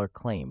 million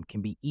claim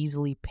can be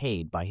easily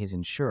paid by his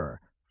insurer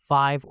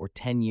 5 or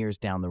 10 years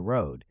down the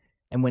road,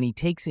 and when he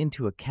takes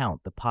into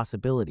account the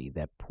possibility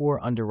that poor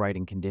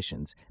underwriting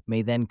conditions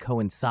may then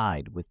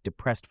coincide with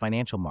depressed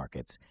financial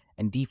markets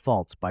and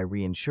defaults by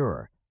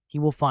reinsurer, he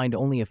will find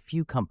only a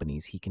few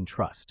companies he can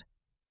trust.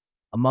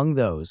 Among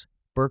those,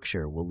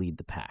 Berkshire will lead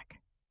the pack.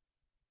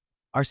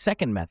 Our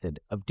second method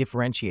of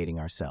differentiating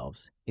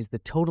ourselves is the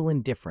total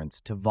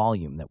indifference to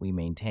volume that we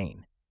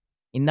maintain.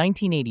 In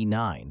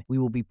 1989, we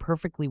will be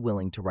perfectly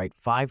willing to write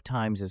 5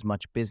 times as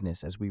much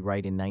business as we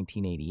write in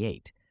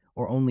 1988,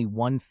 or only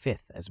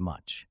 1/5 as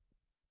much.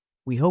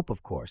 We hope,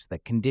 of course,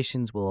 that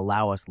conditions will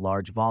allow us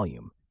large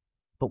volume,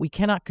 but we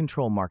cannot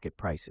control market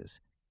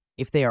prices.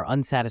 If they are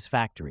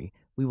unsatisfactory,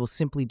 we will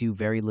simply do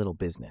very little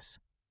business.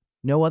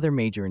 No other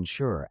major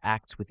insurer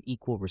acts with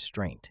equal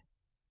restraint.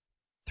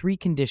 3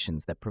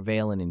 conditions that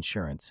prevail in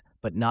insurance,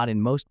 but not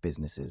in most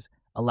businesses,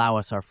 allow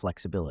us our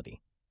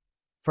flexibility.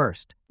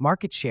 First,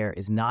 market share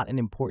is not an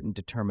important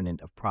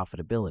determinant of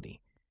profitability.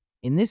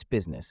 In this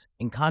business,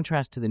 in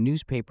contrast to the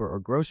newspaper or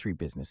grocery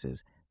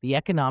businesses, the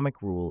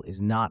economic rule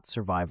is not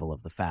survival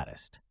of the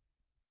fattest.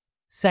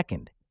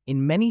 Second,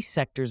 in many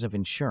sectors of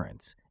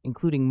insurance,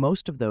 including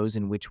most of those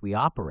in which we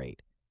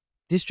operate,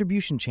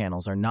 distribution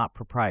channels are not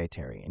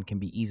proprietary and can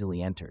be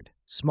easily entered.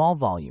 Small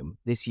volume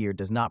this year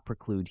does not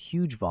preclude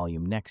huge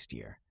volume next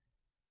year.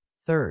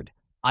 Third,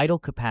 idle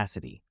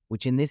capacity,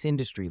 which in this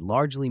industry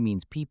largely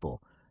means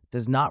people,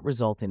 does not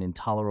result in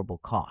intolerable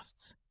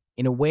costs.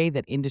 In a way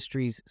that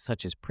industries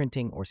such as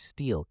printing or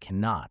steel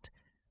cannot,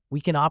 we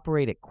can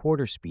operate at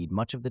quarter speed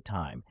much of the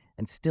time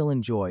and still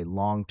enjoy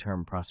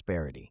long-term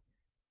prosperity.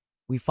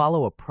 We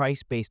follow a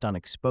price based on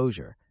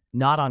exposure,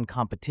 not on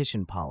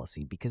competition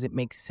policy because it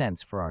makes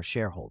sense for our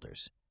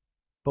shareholders.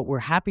 But we're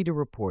happy to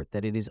report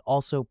that it is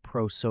also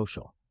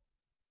pro-social.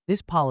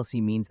 This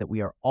policy means that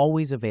we are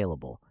always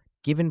available,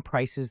 given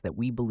prices that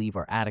we believe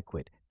are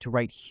adequate, to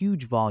write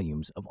huge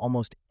volumes of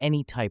almost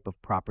any type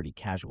of property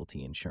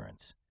casualty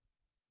insurance.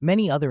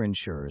 Many other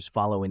insurers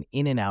follow an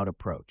in-and-out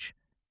approach.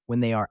 When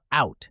they are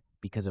out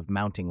because of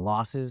mounting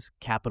losses,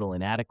 capital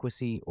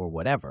inadequacy, or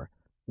whatever,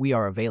 we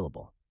are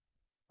available.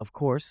 Of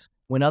course,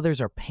 when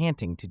others are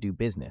panting to do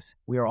business,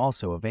 we are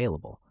also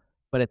available.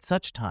 But at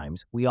such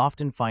times, we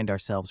often find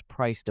ourselves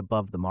priced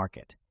above the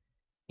market.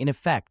 In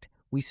effect,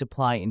 we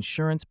supply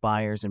insurance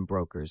buyers and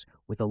brokers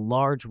with a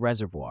large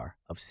reservoir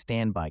of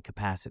standby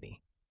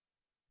capacity.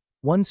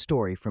 One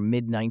story from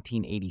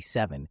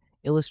mid-1987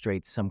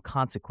 illustrates some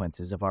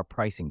consequences of our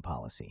pricing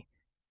policy.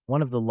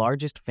 One of the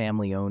largest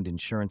family-owned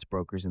insurance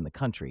brokers in the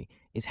country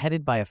is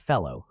headed by a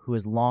fellow who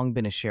has long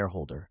been a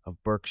shareholder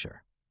of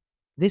Berkshire.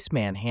 This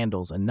man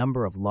handles a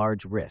number of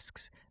large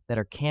risks that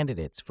are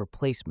candidates for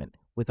placement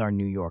with our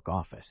New York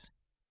office.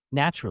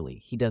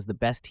 Naturally, he does the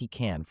best he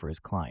can for his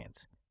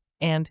clients.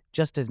 And,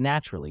 just as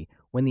naturally,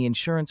 when the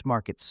insurance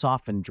market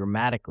softened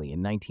dramatically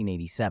in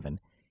 1987,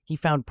 he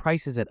found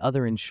prices at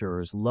other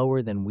insurers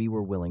lower than we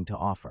were willing to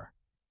offer.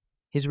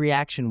 His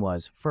reaction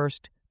was,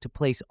 first, to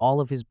place all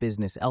of his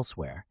business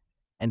elsewhere,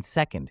 and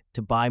second,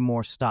 to buy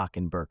more stock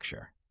in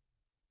Berkshire.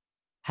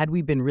 Had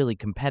we been really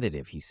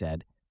competitive, he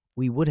said,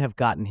 we would have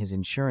gotten his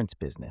insurance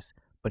business,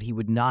 but he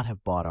would not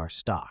have bought our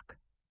stock.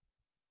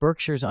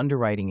 Berkshire's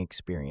underwriting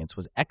experience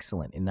was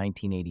excellent in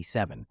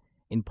 1987,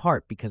 in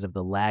part because of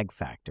the lag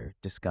factor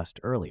discussed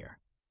earlier.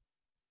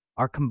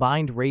 Our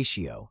combined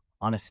ratio,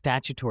 on a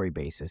statutory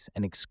basis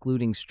and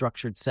excluding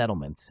structured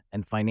settlements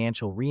and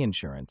financial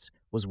reinsurance,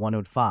 was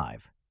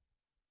 105.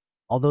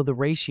 Although the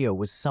ratio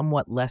was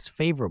somewhat less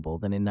favorable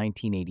than in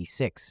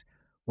 1986,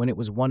 when it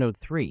was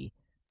 103,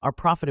 our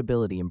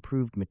profitability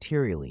improved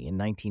materially in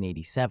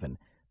 1987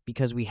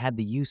 because we had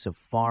the use of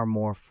far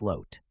more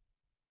float.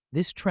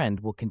 This trend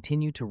will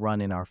continue to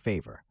run in our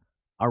favor.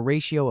 Our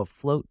ratio of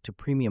float to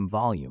premium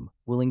volume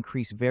will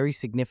increase very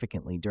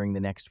significantly during the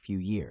next few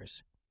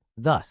years.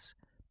 Thus,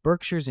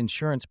 Berkshire's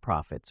insurance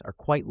profits are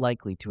quite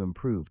likely to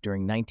improve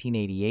during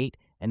 1988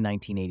 and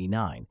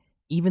 1989,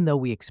 even though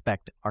we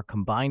expect our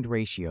combined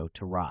ratio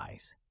to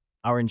rise.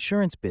 Our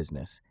insurance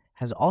business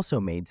has also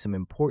made some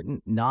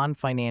important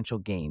non-financial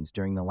gains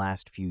during the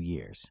last few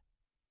years.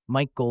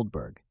 Mike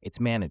Goldberg, its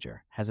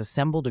manager, has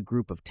assembled a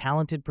group of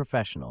talented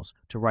professionals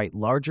to write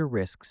larger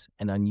risks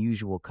and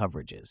unusual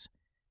coverages.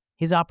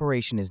 His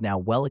operation is now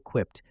well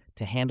equipped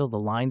to handle the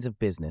lines of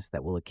business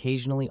that will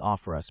occasionally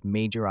offer us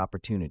major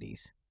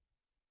opportunities.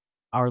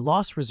 Our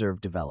loss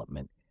reserve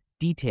development,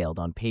 detailed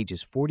on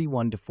pages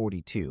 41 to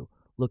 42,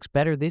 looks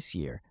better this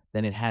year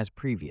than it has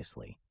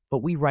previously,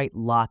 but we write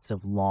lots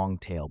of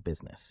long-tail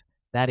business.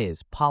 That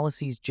is,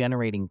 policies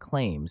generating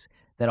claims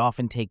that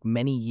often take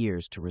many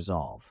years to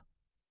resolve.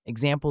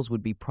 Examples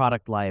would be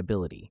product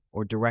liability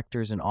or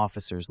directors and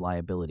officers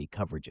liability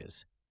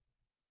coverages.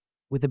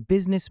 With a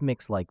business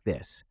mix like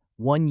this,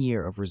 1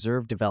 year of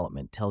reserve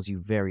development tells you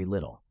very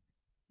little.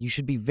 You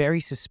should be very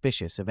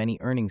suspicious of any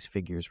earnings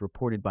figures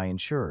reported by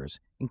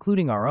insurers,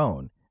 including our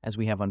own, as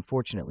we have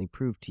unfortunately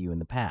proved to you in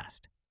the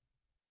past.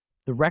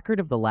 The record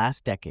of the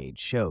last decade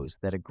shows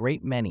that a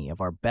great many of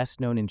our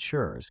best-known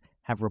insurers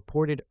have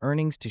reported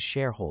earnings to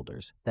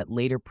shareholders that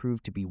later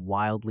proved to be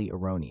wildly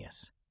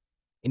erroneous.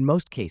 In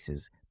most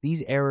cases,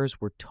 these errors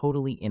were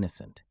totally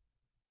innocent.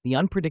 The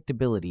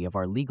unpredictability of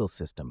our legal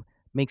system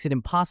makes it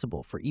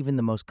impossible for even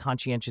the most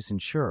conscientious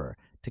insurer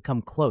to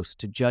come close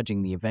to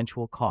judging the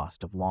eventual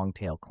cost of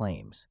long-tail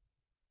claims.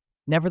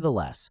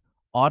 Nevertheless,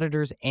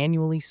 auditors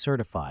annually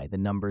certify the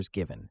numbers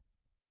given.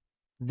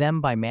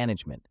 Them by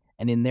management,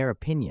 and in their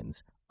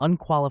opinions,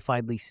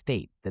 unqualifiedly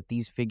state that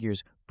these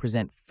figures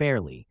present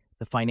fairly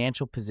the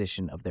financial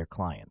position of their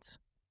clients.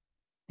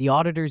 The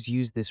auditors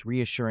use this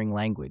reassuring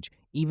language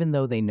even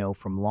though they know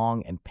from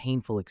long and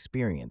painful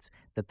experience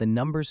that the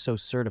numbers so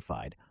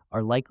certified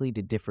are likely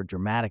to differ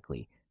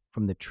dramatically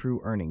from the true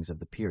earnings of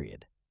the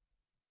period.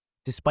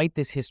 Despite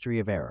this history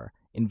of error,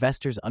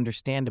 investors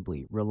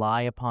understandably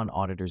rely upon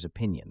auditors'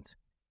 opinions.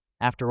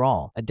 After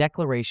all, a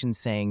declaration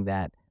saying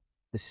that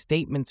the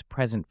statements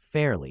present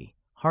fairly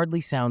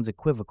hardly sounds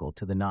equivocal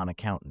to the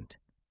non-accountant.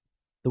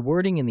 The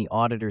wording in the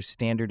auditor's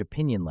standard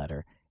opinion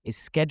letter is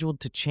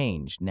scheduled to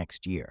change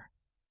next year.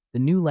 The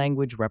new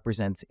language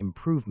represents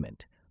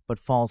improvement, but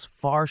falls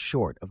far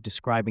short of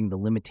describing the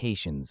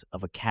limitations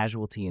of a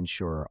casualty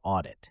insurer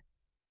audit.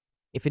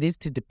 If it is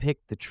to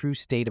depict the true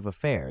state of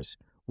affairs,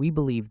 we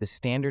believe the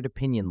standard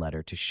opinion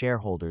letter to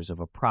shareholders of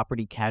a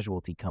property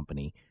casualty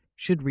company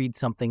should read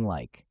something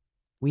like,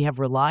 "We have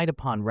relied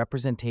upon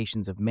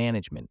representations of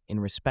management in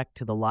respect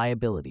to the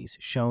liabilities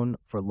shown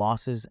for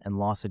losses and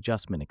loss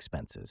adjustment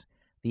expenses,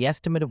 the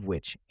estimate of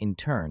which, in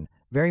turn,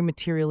 very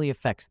materially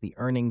affects the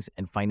earnings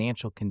and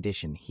financial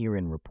condition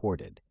herein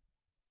reported.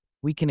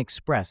 We can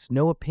express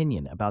no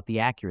opinion about the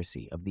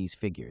accuracy of these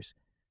figures,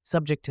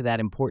 subject to that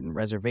important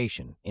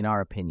reservation, in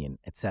our opinion,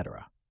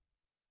 etc."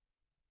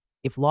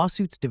 If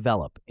lawsuits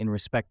develop in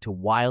respect to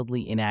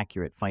wildly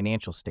inaccurate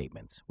financial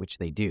statements, which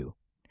they do,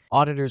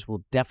 auditors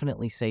will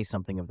definitely say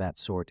something of that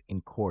sort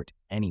in court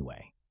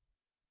anyway.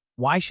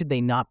 Why should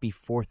they not be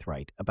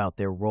forthright about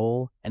their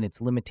role and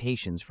its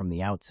limitations from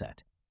the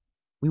outset?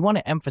 We want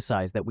to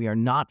emphasize that we are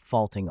not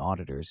faulting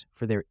auditors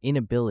for their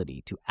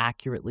inability to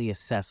accurately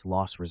assess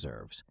loss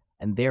reserves,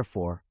 and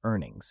therefore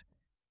earnings.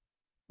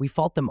 We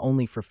fault them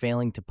only for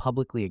failing to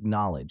publicly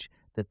acknowledge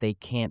that they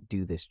can't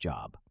do this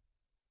job.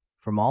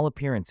 From all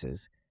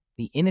appearances,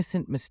 the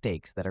innocent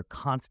mistakes that are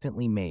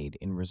constantly made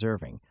in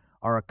reserving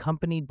are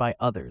accompanied by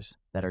others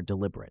that are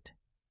deliberate.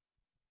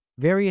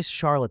 Various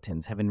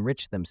charlatans have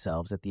enriched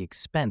themselves at the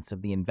expense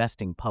of the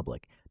investing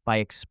public by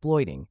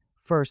exploiting,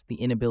 first,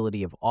 the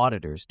inability of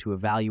auditors to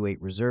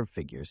evaluate reserve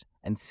figures,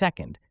 and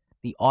second,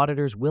 the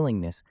auditors'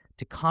 willingness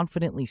to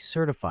confidently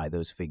certify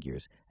those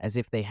figures as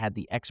if they had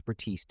the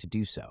expertise to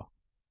do so.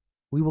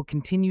 We will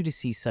continue to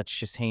see such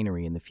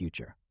chicanery in the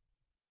future.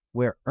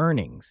 Where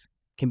earnings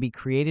can be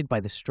created by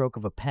the stroke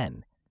of a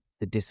pen,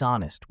 the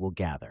dishonest will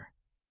gather.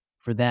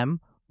 For them,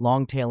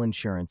 long-tail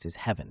insurance is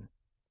heaven.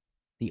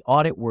 The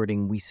audit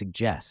wording we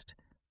suggest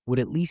would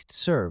at least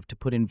serve to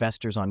put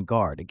investors on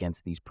guard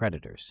against these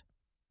predators.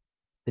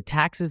 The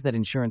taxes that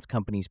insurance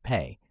companies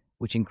pay,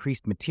 which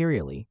increased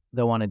materially,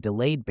 though on a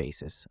delayed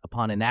basis,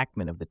 upon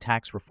enactment of the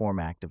Tax Reform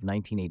Act of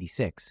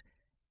 1986,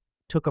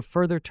 took a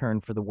further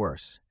turn for the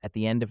worse at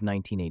the end of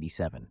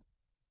 1987.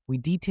 We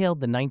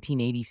detailed the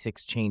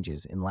 1986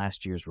 changes in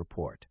last year's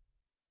report.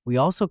 We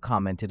also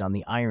commented on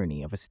the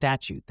irony of a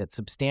statute that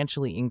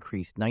substantially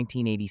increased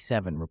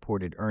 1987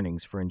 reported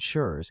earnings for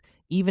insurers,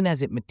 even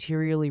as it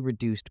materially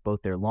reduced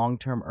both their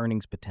long-term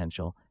earnings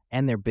potential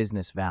and their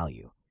business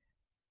value.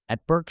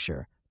 At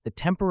Berkshire, the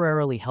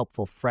temporarily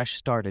helpful Fresh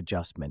Start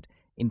adjustment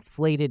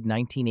inflated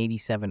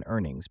 1987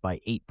 earnings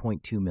by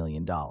 $8.2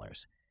 million.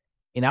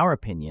 In our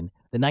opinion,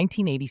 the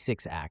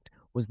 1986 Act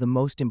was the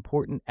most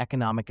important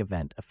economic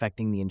event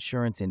affecting the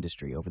insurance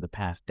industry over the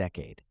past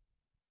decade.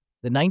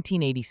 The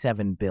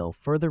 1987 bill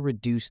further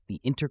reduced the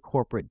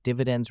intercorporate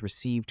dividends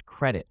received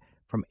credit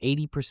from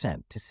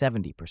 80% to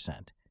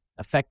 70%,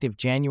 effective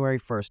January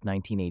 1,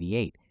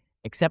 1988,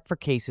 except for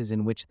cases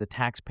in which the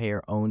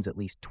taxpayer owns at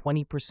least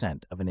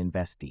 20% of an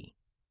investee.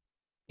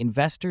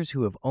 Investors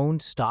who have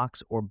owned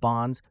stocks or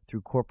bonds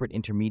through corporate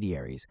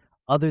intermediaries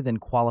other than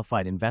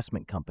qualified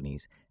investment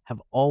companies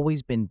have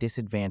always been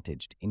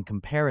disadvantaged in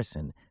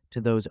comparison to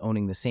those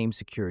owning the same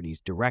securities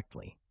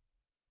directly.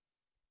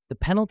 The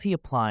penalty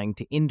applying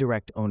to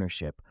indirect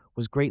ownership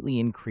was greatly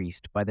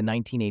increased by the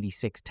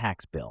 1986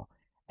 tax bill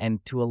and,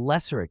 to a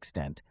lesser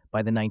extent, by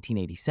the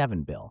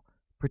 1987 bill,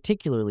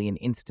 particularly in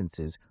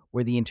instances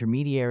where the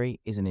intermediary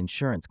is an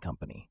insurance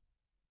company.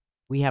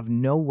 We have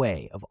no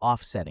way of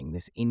offsetting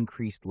this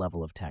increased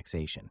level of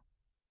taxation.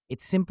 It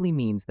simply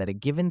means that a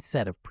given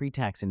set of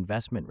pre-tax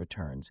investment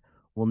returns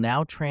will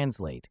now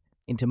translate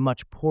into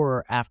much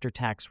poorer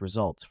after-tax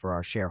results for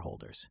our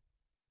shareholders.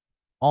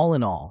 All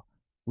in all,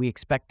 we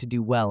expect to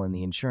do well in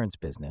the insurance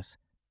business,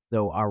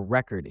 though our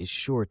record is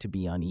sure to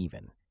be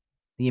uneven.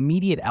 The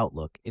immediate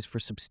outlook is for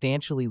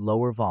substantially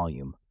lower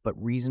volume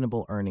but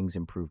reasonable earnings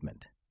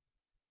improvement.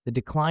 The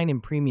decline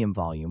in premium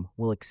volume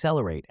will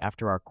accelerate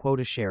after our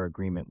quota share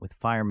agreement with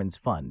Fireman's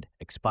Fund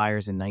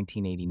expires in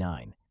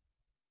 1989.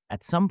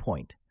 At some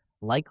point,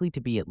 likely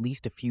to be at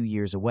least a few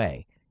years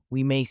away,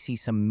 we may see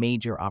some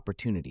major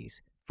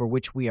opportunities, for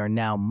which we are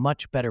now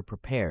much better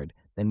prepared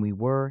than we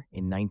were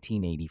in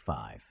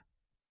 1985.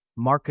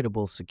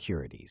 Marketable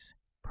securities,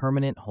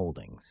 permanent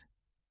holdings.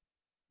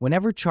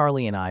 Whenever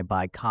Charlie and I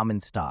buy common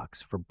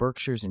stocks for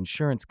Berkshire's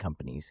insurance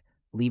companies,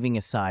 leaving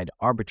aside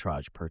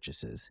arbitrage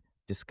purchases,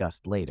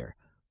 discussed later,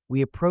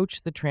 we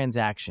approach the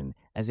transaction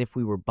as if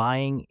we were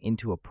buying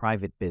into a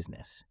private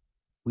business.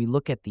 We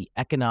look at the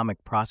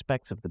economic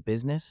prospects of the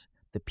business,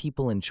 the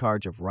people in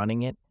charge of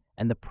running it,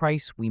 and the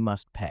price we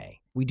must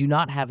pay. We do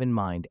not have in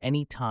mind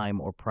any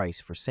time or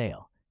price for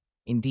sale.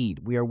 Indeed,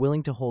 we are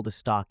willing to hold a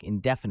stock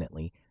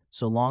indefinitely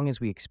so long as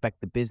we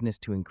expect the business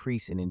to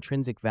increase in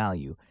intrinsic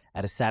value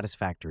at a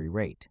satisfactory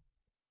rate.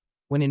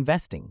 When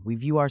investing, we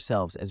view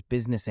ourselves as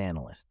business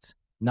analysts,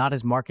 not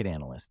as market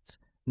analysts,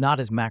 not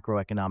as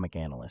macroeconomic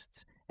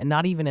analysts, and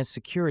not even as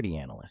security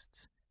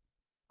analysts.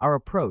 Our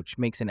approach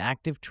makes an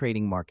active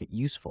trading market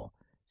useful,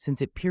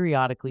 since it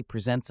periodically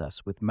presents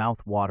us with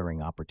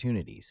mouth-watering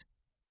opportunities.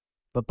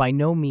 But by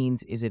no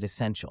means is it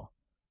essential.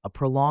 A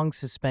prolonged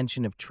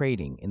suspension of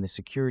trading in the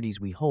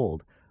securities we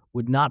hold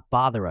would not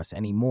bother us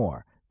any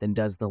more than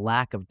does the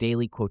lack of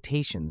daily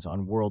quotations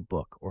on World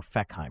Book or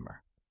Feckheimer.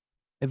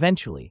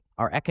 Eventually,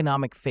 our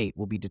economic fate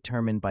will be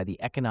determined by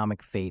the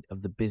economic fate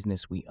of the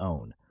business we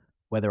own,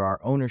 whether our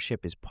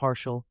ownership is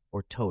partial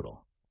or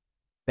total.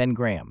 Ben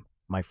Graham,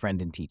 my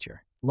friend and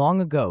teacher,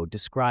 long ago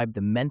described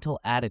the mental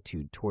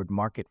attitude toward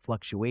market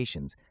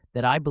fluctuations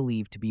that I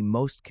believe to be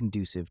most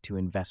conducive to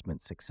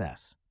investment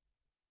success.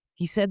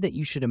 He said that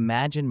you should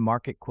imagine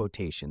market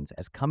quotations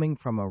as coming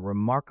from a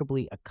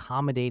remarkably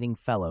accommodating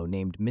fellow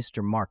named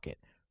Mr. Market,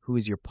 who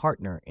is your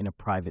partner in a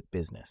private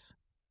business.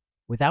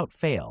 Without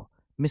fail,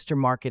 Mr.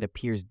 Market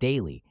appears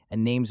daily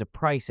and names a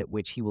price at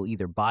which he will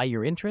either buy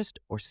your interest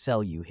or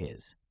sell you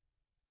his.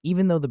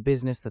 Even though the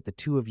business that the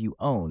two of you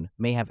own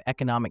may have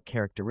economic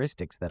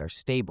characteristics that are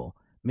stable,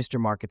 Mr.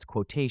 Market's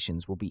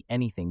quotations will be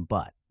anything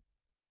but.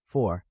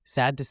 For,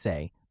 sad to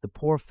say, the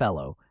poor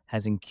fellow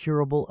has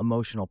incurable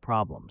emotional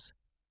problems.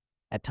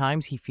 At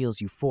times he feels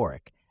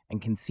euphoric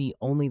and can see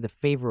only the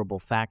favorable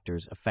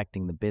factors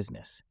affecting the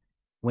business.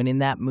 When in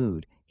that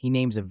mood, he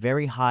names a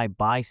very high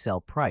buy-sell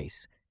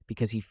price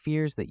because he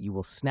fears that you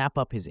will snap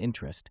up his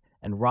interest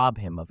and rob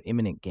him of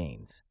imminent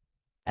gains.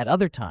 At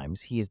other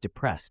times, he is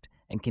depressed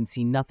and can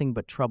see nothing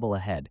but trouble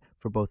ahead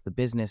for both the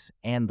business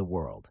and the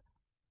world.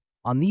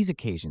 On these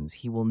occasions,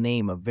 he will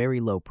name a very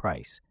low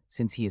price,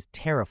 since he is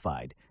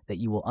terrified that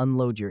you will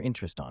unload your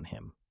interest on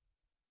him.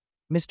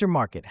 Mr.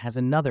 Market has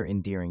another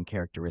endearing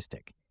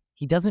characteristic.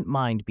 He doesn't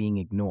mind being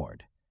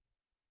ignored.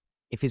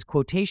 If his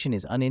quotation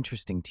is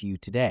uninteresting to you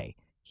today,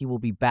 he will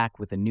be back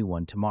with a new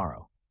one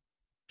tomorrow.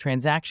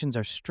 Transactions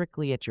are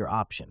strictly at your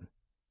option.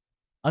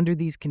 Under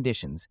these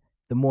conditions,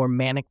 the more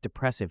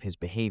manic-depressive his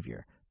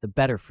behavior, the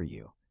better for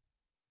you.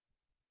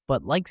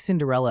 But like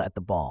Cinderella at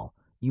the ball,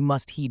 you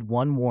must heed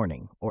one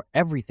warning, or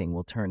everything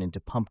will turn into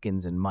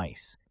pumpkins and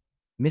mice.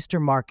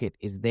 Mr. Market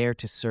is there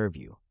to serve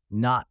you,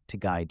 not to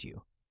guide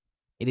you.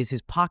 It is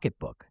his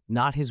pocketbook,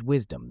 not his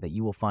wisdom, that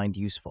you will find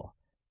useful.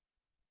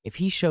 If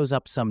he shows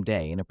up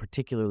someday in a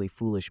particularly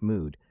foolish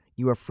mood,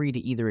 you are free to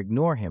either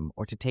ignore him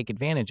or to take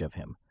advantage of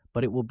him,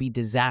 but it will be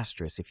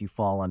disastrous if you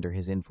fall under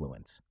his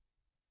influence.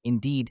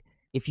 Indeed,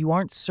 if you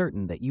aren't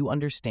certain that you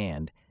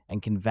understand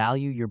and can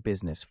value your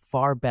business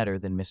far better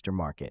than Mr.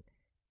 Market,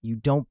 you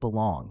don't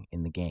belong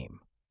in the game.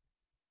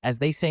 As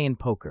they say in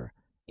poker,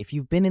 if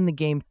you've been in the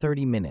game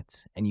 30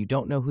 minutes and you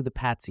don't know who the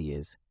patsy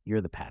is,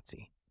 you're the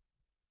patsy.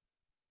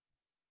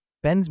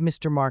 Ben's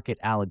Mr. Market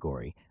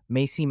allegory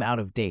may seem out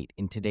of date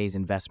in today's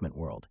investment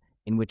world,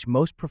 in which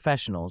most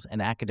professionals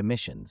and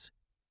academicians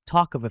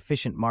talk of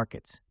efficient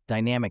markets,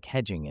 dynamic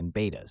hedging, and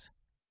betas.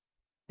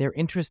 Their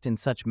interest in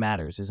such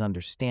matters is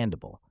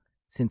understandable,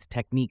 since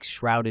techniques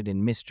shrouded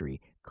in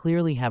mystery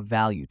clearly have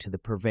value to the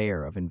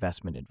purveyor of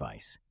investment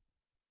advice.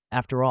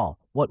 After all,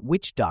 what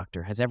witch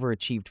doctor has ever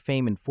achieved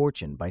fame and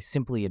fortune by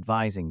simply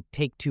advising,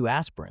 "Take 2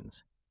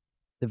 aspirins"?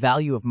 The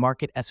value of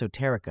market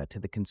esoterica to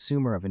the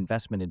consumer of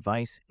investment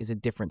advice is a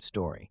different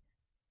story.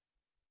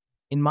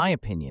 In my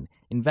opinion,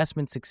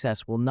 investment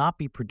success will not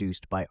be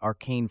produced by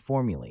arcane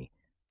formulae,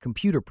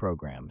 computer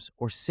programs,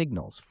 or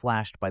signals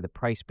flashed by the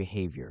price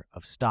behavior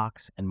of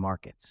stocks and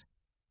markets.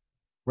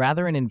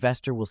 Rather, an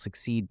investor will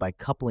succeed by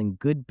coupling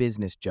good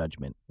business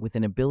judgment with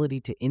an ability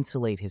to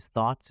insulate his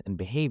thoughts and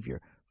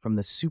behavior from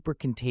the super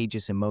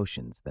contagious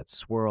emotions that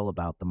swirl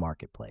about the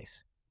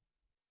marketplace.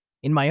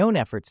 In my own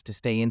efforts to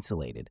stay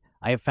insulated,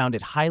 I have found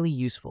it highly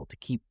useful to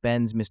keep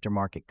Ben's Mr.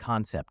 Market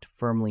concept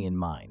firmly in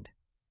mind.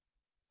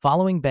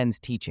 Following Ben's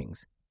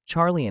teachings,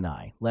 Charlie and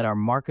I let our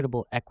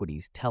marketable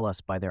equities tell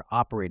us by their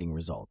operating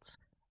results,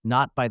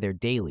 not by their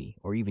daily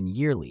or even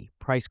yearly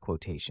price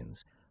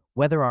quotations,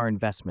 whether our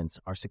investments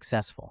are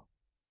successful.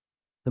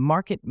 The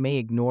market may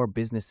ignore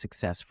business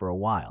success for a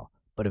while,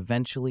 but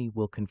eventually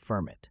will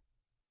confirm it.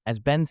 As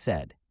Ben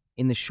said,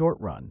 in the short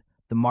run,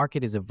 the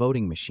market is a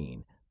voting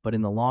machine, but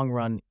in the long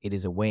run, it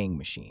is a weighing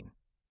machine.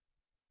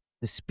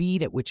 The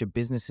speed at which a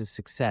business's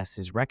success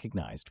is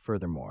recognized,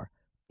 furthermore,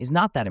 is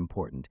not that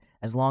important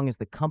as long as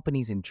the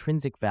company's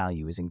intrinsic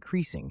value is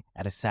increasing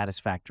at a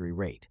satisfactory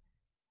rate.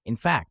 In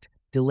fact,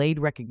 delayed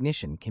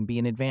recognition can be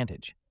an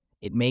advantage.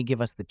 It may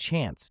give us the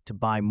chance to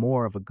buy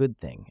more of a good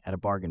thing at a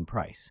bargain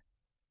price.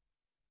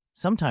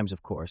 Sometimes,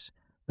 of course,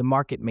 the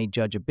market may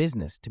judge a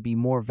business to be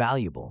more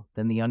valuable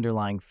than the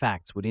underlying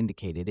facts would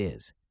indicate it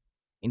is.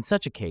 In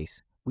such a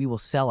case, we will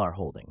sell our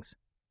holdings.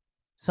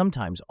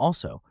 Sometimes,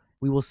 also,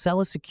 we will sell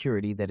a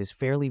security that is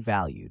fairly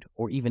valued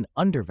or even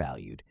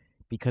undervalued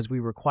because we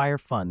require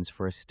funds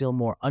for a still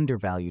more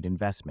undervalued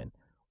investment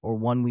or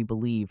one we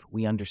believe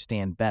we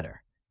understand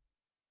better.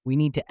 We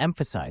need to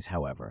emphasize,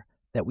 however,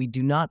 that we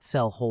do not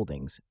sell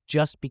holdings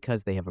just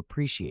because they have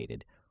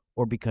appreciated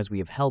or because we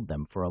have held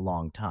them for a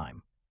long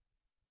time.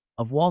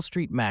 Of Wall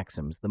Street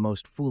maxims, the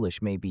most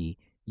foolish may be,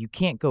 "You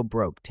can't go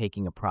broke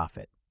taking a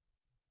profit."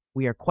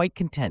 We are quite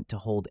content to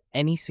hold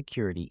any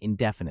security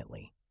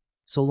indefinitely,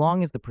 so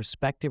long as the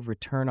prospective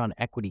return on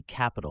equity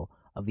capital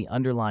of the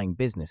underlying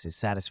business is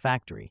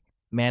satisfactory,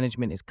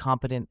 management is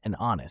competent and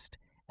honest,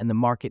 and the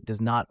market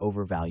does not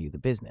overvalue the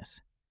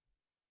business.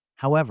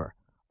 However,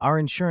 our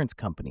insurance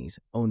companies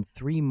own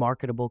 3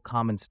 marketable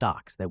common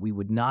stocks that we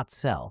would not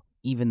sell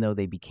even though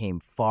they became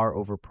far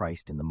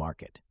overpriced in the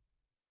market.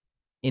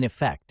 In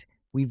effect,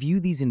 we view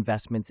these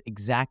investments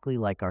exactly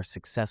like our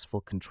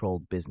successful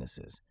controlled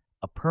businesses,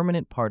 a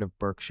permanent part of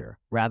Berkshire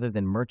rather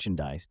than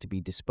merchandise to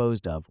be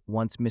disposed of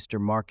once Mr.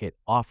 Market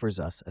offers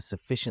us a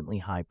sufficiently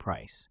high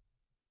price.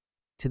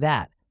 To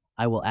that,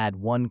 I will add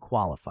one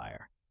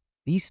qualifier.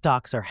 These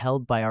stocks are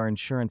held by our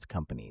insurance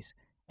companies,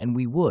 and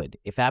we would,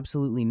 if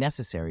absolutely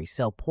necessary,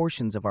 sell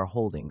portions of our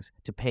holdings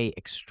to pay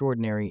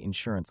extraordinary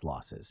insurance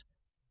losses.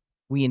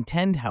 We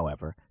intend,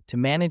 however, to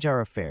manage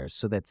our affairs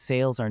so that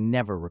sales are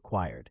never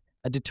required.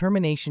 A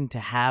determination to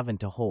have and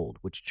to hold,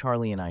 which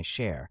Charlie and I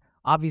share,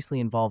 obviously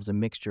involves a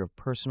mixture of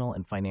personal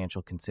and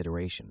financial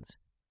considerations.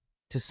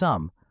 To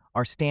some,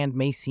 our stand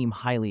may seem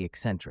highly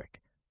eccentric.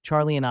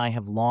 Charlie and I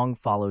have long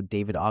followed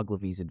David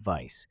Ogilvy's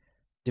advice.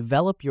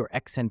 Develop your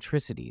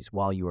eccentricities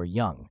while you are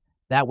young.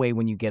 That way,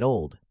 when you get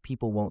old,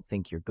 people won't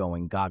think you're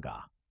going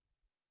gaga.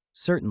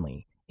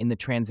 Certainly, in the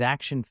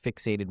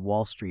transaction-fixated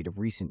Wall Street of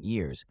recent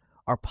years,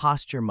 our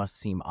posture must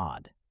seem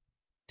odd.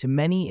 To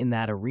many in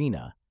that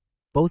arena,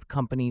 both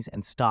companies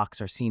and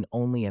stocks are seen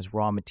only as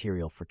raw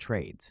material for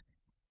trades.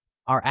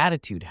 Our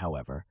attitude,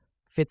 however,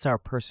 fits our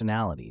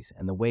personalities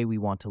and the way we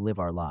want to live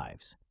our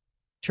lives.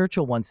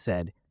 Churchill once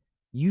said,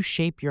 "You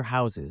shape your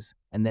houses,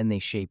 and then they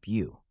shape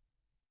you."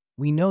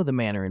 We know the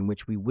manner in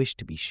which we wish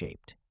to be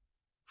shaped.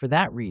 For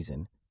that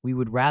reason, we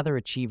would rather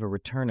achieve a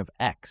return of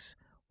X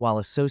while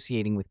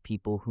associating with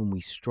people whom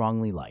we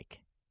strongly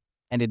like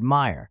and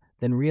admire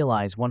than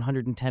realize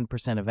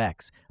 110% of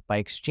X by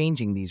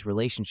exchanging these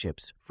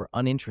relationships for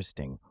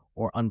uninteresting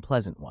or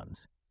unpleasant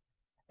ones.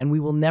 And we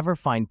will never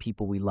find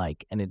people we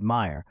like and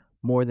admire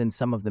more than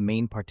some of the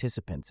main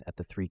participants at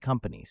the three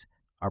companies,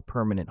 our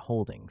permanent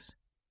holdings.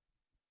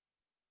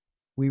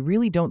 We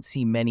really don't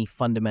see many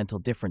fundamental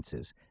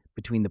differences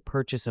between the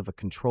purchase of a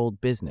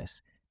controlled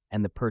business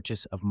and the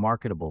purchase of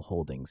marketable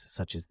holdings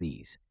such as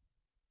these.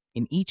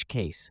 In each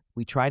case,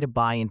 we try to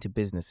buy into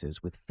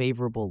businesses with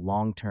favorable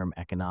long-term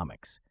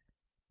economics.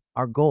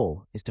 Our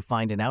goal is to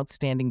find an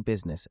outstanding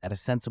business at a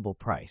sensible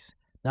price,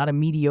 not a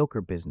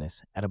mediocre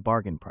business at a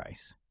bargain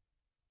price.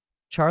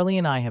 Charlie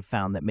and I have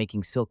found that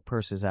making silk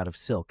purses out of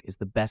silk is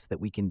the best that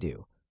we can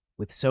do.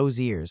 With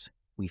sew's ears,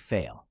 we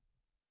fail.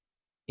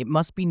 It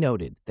must be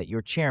noted that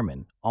your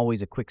chairman,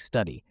 always a quick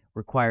study,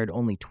 required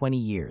only 20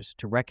 years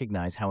to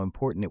recognize how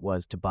important it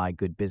was to buy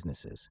good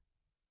businesses.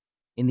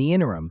 In the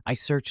interim, I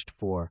searched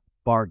for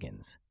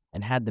bargains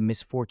and had the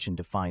misfortune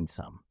to find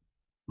some.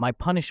 My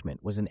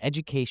punishment was an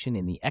education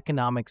in the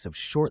economics of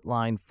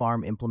short-line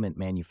farm implement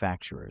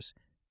manufacturers,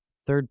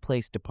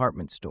 third-place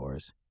department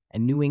stores,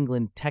 and New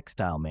England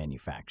textile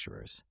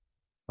manufacturers.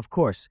 Of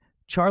course,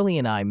 Charlie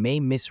and I may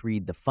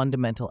misread the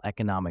fundamental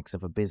economics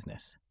of a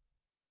business.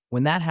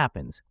 When that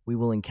happens, we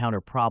will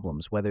encounter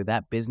problems whether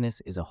that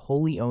business is a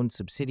wholly owned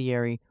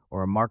subsidiary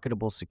or a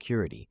marketable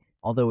security,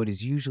 although it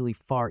is usually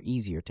far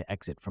easier to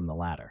exit from the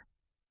latter.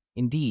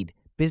 Indeed,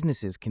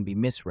 businesses can be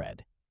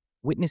misread.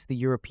 Witness the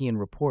European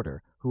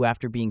reporter who,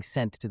 after being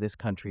sent to this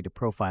country to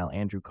profile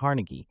Andrew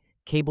Carnegie,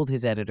 cabled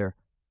his editor,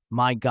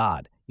 "My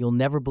God, you'll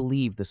never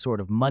believe the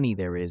sort of money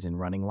there is in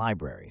running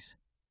libraries."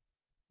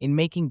 In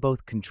making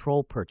both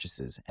control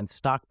purchases and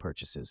stock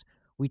purchases,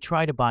 we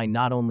try to buy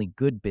not only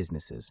good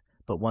businesses,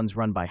 but ones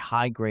run by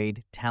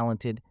high-grade,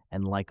 talented,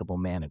 and likable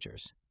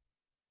managers.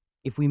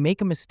 If we make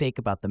a mistake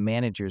about the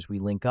managers we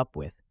link up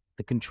with,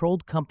 the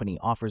controlled company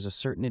offers a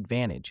certain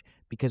advantage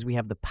because we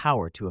have the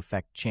power to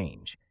effect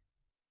change.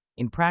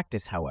 In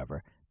practice,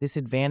 however, this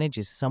advantage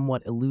is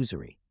somewhat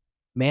illusory.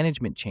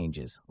 Management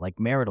changes, like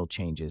marital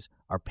changes,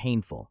 are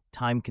painful,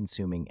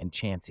 time-consuming, and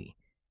chancy.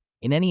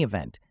 In any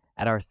event,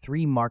 at our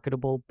three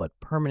marketable but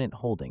permanent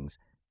holdings,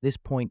 this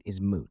point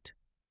is moot.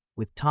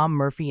 With Tom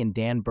Murphy and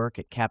Dan Burke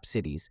at Cap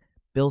Cities,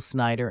 Bill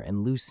Snyder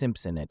and Lou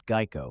Simpson at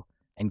Geico,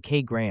 and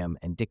Kay Graham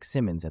and Dick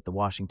Simmons at the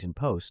Washington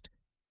Post,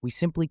 we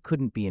simply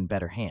couldn't be in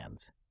better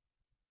hands.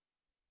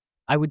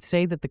 I would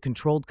say that the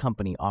controlled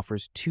company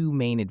offers two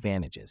main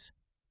advantages.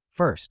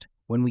 First,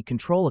 when we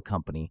control a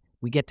company,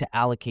 we get to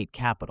allocate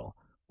capital,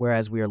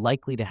 whereas we are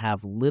likely to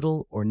have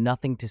little or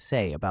nothing to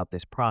say about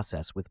this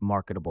process with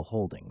marketable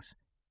holdings.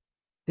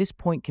 This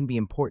point can be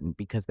important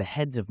because the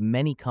heads of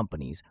many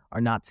companies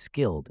are not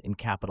skilled in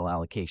capital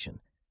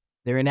allocation.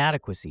 Their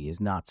inadequacy is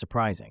not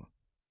surprising.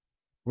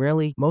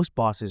 Rarely, most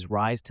bosses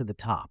rise to the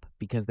top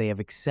because they have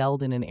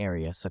excelled in an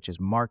area such as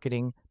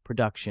marketing,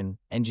 production,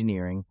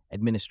 engineering,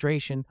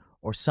 administration,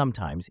 or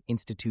sometimes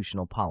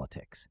institutional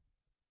politics.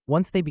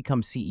 Once they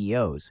become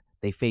CEOs,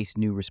 they face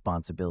new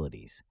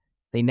responsibilities.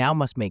 They now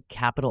must make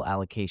capital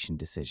allocation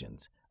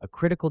decisions, a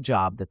critical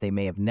job that they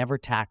may have never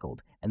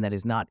tackled and that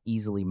is not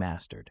easily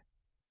mastered.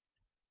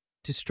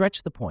 To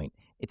stretch the point,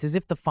 it's as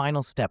if the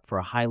final step for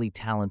a highly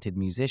talented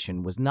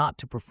musician was not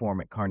to perform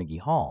at Carnegie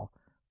Hall,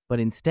 but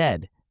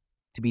instead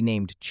to be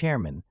named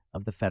chairman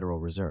of the Federal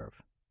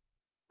Reserve.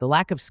 The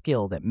lack of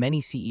skill that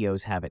many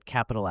CEOs have at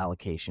capital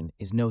allocation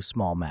is no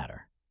small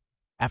matter.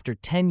 After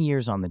 10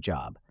 years on the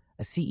job,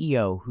 a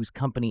CEO whose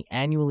company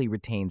annually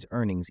retains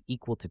earnings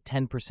equal to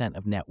 10%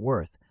 of net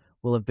worth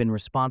will have been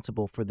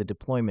responsible for the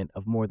deployment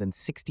of more than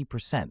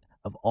 60%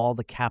 of all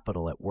the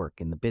capital at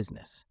work in the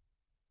business.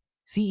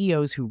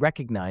 CEOs who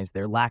recognize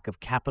their lack of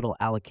capital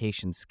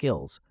allocation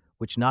skills,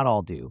 which not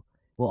all do,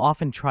 will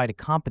often try to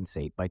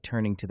compensate by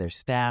turning to their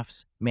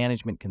staffs,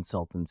 management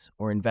consultants,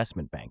 or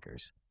investment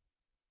bankers.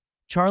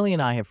 Charlie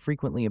and I have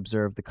frequently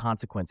observed the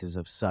consequences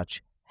of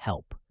such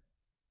help.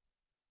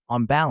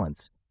 On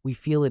balance, we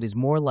feel it is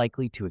more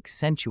likely to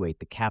accentuate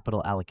the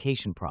capital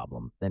allocation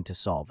problem than to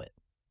solve it.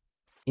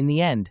 In the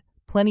end,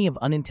 plenty of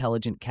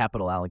unintelligent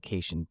capital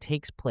allocation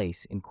takes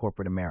place in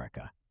corporate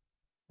America.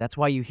 That's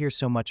why you hear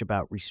so much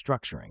about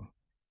restructuring.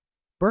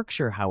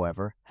 Berkshire,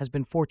 however, has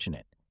been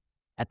fortunate.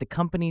 At the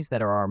companies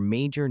that are our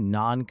major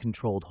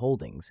non-controlled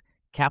holdings,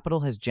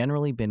 capital has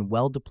generally been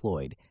well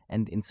deployed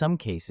and, in some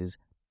cases,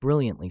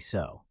 brilliantly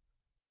so.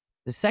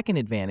 The second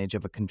advantage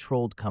of a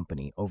controlled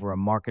company over a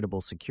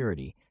marketable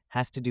security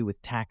has to do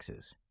with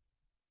taxes.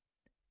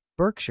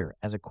 Berkshire,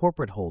 as a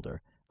corporate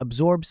holder,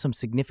 absorbs some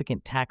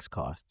significant tax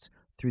costs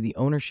through the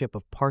ownership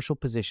of partial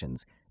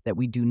positions that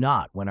we do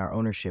not when our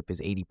ownership is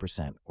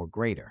 80% or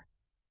greater.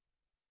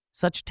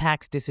 Such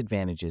tax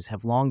disadvantages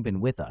have long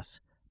been with us,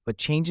 but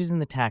changes in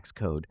the tax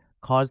code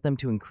caused them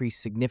to increase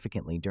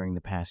significantly during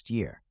the past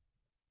year.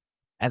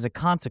 As a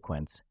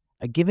consequence,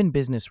 a given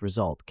business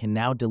result can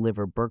now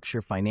deliver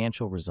Berkshire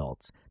financial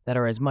results that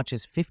are as much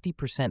as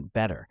 50%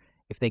 better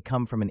if they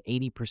come from an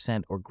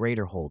 80% or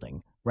greater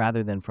holding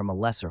rather than from a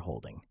lesser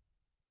holding.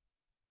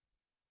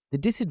 The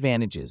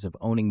disadvantages of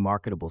owning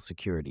marketable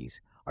securities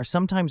are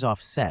sometimes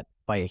offset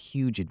by a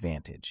huge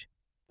advantage.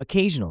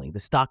 Occasionally, the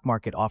stock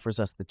market offers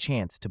us the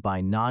chance to buy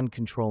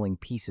non-controlling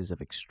pieces of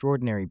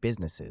extraordinary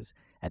businesses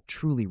at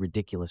truly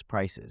ridiculous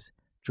prices,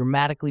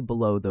 dramatically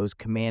below those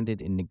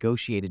commanded in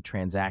negotiated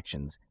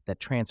transactions that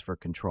transfer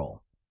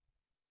control.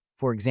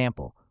 For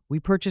example, we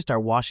purchased our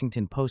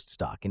Washington Post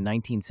stock in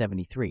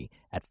 1973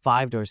 at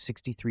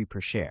 $5.63 per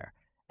share,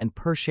 and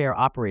per share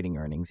operating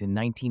earnings in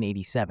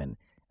 1987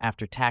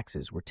 after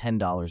taxes were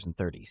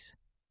 $10.30.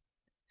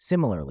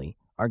 Similarly,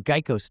 our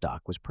Geico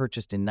stock was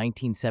purchased in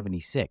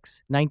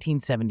 1976,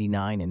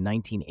 1979, and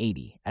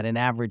 1980 at an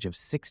average of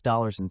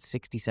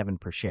 $6.67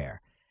 per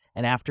share,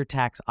 and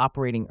after-tax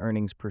operating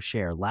earnings per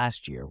share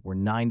last year were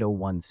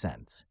 9.01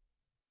 cents.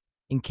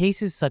 In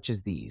cases such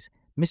as these,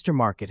 Mr.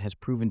 Market has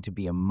proven to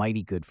be a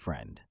mighty good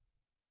friend.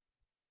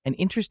 An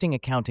interesting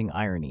accounting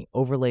irony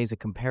overlays a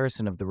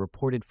comparison of the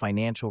reported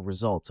financial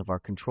results of our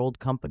controlled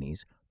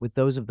companies with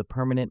those of the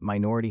permanent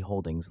minority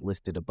holdings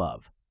listed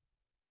above.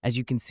 As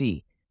you can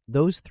see,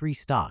 those three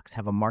stocks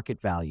have a market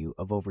value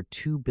of over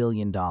 $2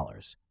 billion.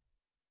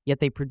 Yet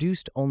they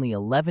produced only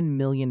 $11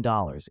 million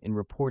in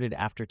reported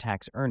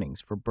after-tax earnings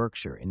for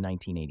Berkshire in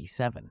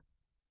 1987.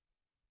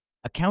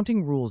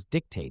 Accounting rules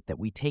dictate that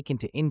we take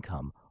into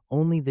income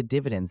only the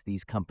dividends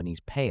these companies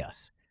pay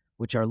us,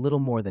 which are little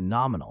more than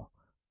nominal,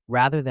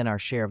 rather than our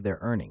share of their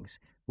earnings,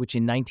 which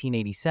in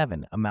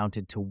 1987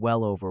 amounted to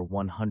well over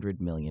 $100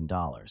 million.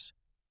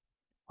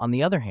 On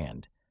the other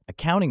hand,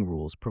 accounting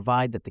rules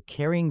provide that the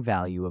carrying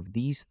value of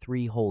these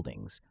three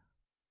holdings,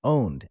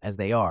 owned as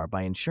they are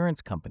by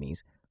insurance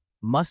companies,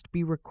 must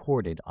be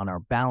recorded on our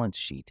balance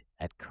sheet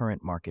at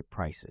current market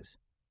prices.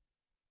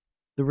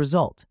 The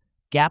result,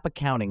 GAAP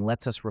accounting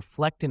lets us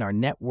reflect in our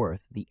net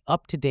worth the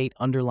up-to-date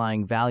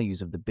underlying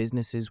values of the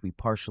businesses we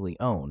partially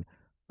own,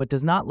 but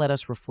does not let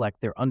us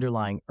reflect their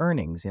underlying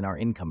earnings in our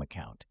income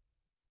account.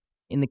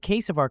 In the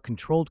case of our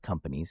controlled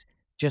companies,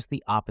 just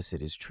the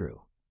opposite is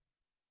true.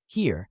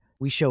 Here,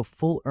 we show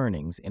full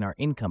earnings in our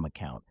income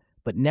account,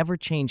 but never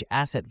change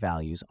asset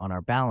values on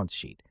our balance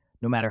sheet,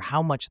 no matter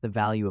how much the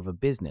value of a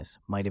business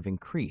might have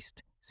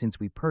increased since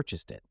we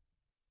purchased it.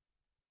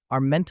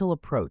 Our mental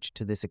approach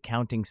to this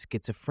accounting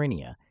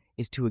schizophrenia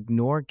is to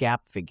ignore GAAP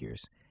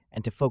figures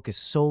and to focus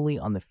solely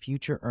on the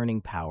future earning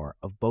power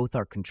of both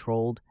our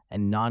controlled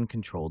and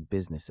non-controlled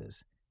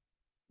businesses.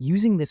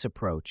 Using this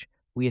approach,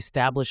 we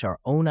establish our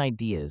own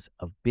ideas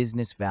of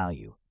business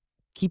value,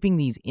 keeping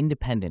these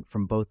independent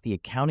from both the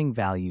accounting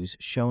values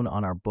shown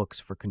on our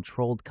books for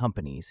controlled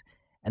companies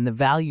and the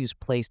values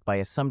placed by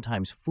a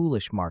sometimes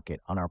foolish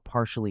market on our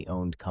partially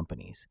owned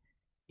companies.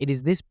 It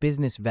is this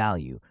business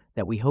value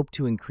that we hope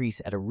to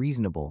increase at a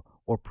reasonable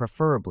or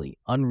preferably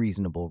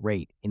unreasonable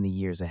rate in the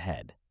years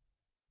ahead.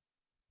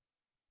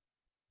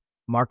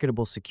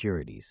 Marketable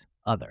securities,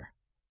 other.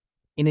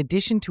 In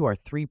addition to our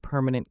three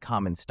permanent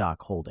common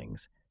stock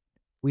holdings,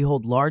 we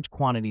hold large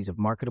quantities of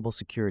marketable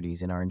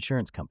securities in our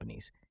insurance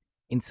companies.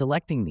 In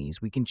selecting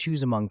these, we can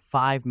choose among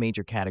 5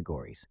 major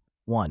categories.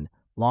 1.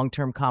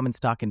 Long-term common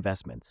stock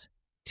investments.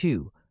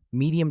 2.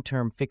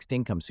 Medium-term fixed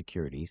income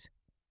securities.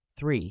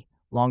 3.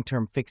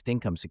 Long-term fixed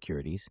income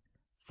securities.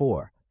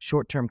 4.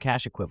 Short-term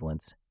cash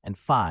equivalents. And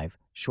 5.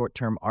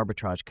 Short-term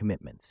arbitrage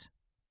commitments.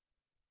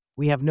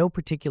 We have no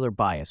particular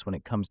bias when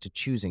it comes to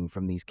choosing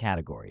from these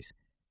categories.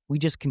 We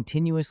just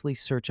continuously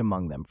search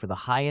among them for the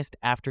highest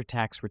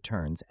after-tax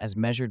returns as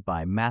measured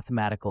by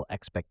mathematical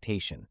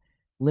expectation,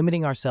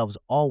 limiting ourselves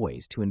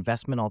always to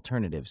investment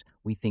alternatives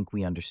we think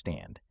we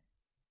understand.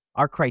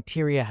 Our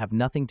criteria have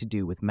nothing to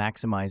do with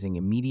maximizing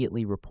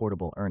immediately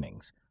reportable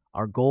earnings.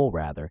 Our goal,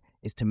 rather,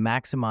 is to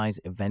maximize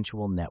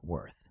eventual net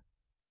worth.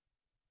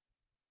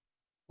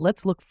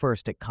 Let's look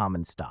first at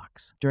common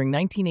stocks. During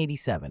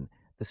 1987,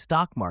 the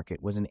stock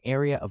market was an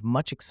area of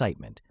much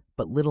excitement,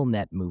 but little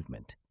net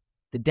movement.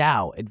 The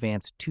Dow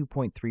advanced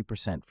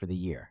 2.3% for the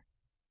year.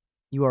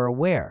 You are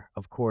aware,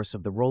 of course,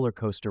 of the roller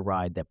coaster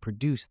ride that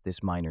produced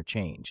this minor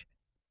change.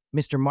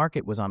 Mr.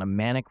 Market was on a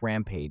manic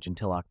rampage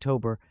until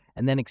October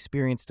and then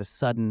experienced a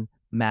sudden,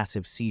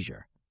 massive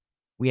seizure.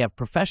 We have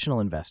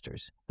professional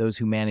investors, those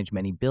who manage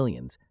many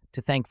billions,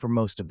 to thank for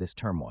most of this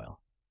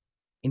turmoil.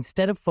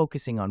 Instead of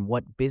focusing on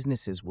what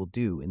businesses will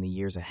do in the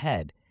years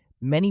ahead,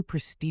 many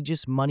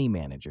prestigious money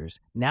managers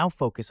now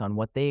focus on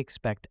what they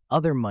expect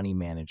other money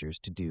managers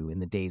to do in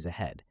the days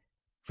ahead.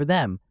 For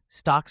them,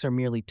 stocks are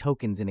merely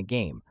tokens in a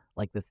game,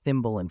 like the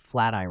thimble and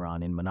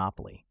flatiron in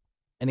Monopoly.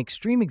 An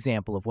extreme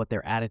example of what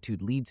their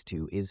attitude leads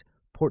to is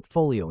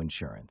portfolio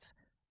insurance,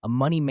 a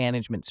money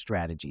management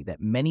strategy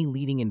that many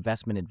leading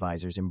investment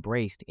advisors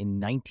embraced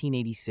in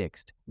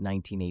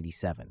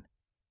 1986-1987.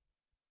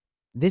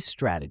 This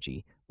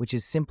strategy, which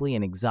is simply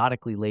an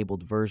exotically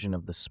labeled version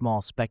of the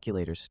small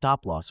speculator's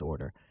stop-loss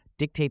order,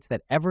 dictates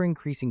that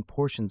ever-increasing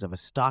portions of a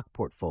stock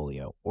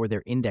portfolio or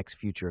their index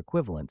future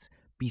equivalents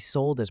be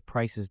sold as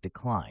prices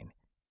decline.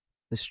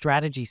 The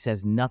strategy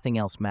says nothing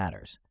else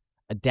matters.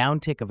 A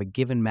downtick of a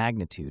given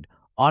magnitude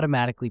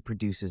automatically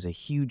produces a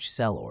huge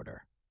sell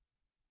order.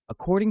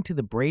 According to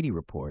the Brady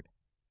report,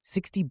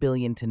 $60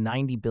 billion to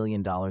 $90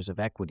 billion of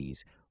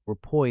equities were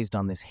poised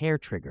on this hair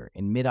trigger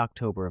in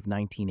mid-October of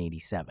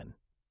 1987.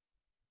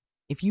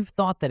 If you've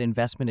thought that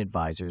investment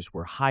advisors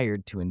were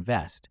hired to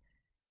invest,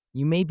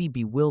 you may be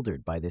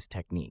bewildered by this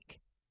technique.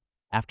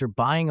 After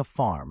buying a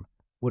farm,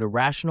 would a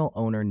rational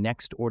owner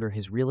next order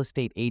his real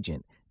estate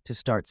agent to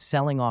start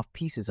selling off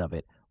pieces of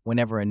it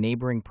whenever a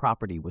neighboring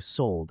property was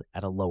sold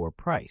at a lower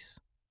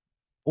price?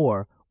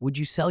 Or would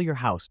you sell your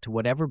house to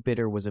whatever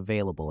bidder was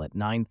available at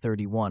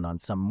 9:31 on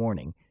some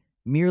morning,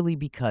 merely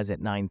because at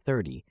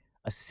 9:30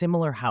 a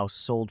similar house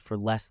sold for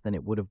less than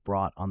it would have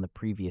brought on the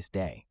previous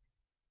day?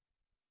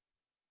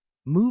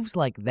 Moves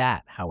like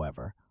that,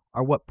 however,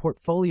 are what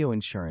portfolio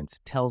insurance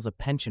tells a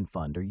pension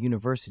fund or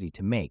university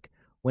to make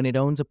when it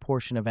owns a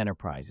portion of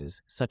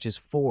enterprises such as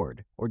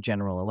Ford or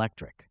General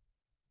Electric.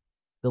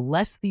 The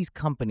less these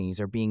companies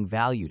are being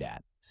valued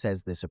at,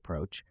 says this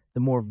approach, the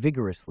more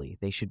vigorously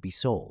they should be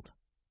sold.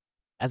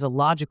 As a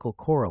logical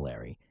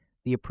corollary,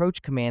 the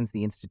approach commands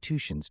the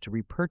institutions to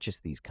repurchase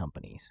these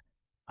companies.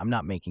 I'm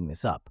not making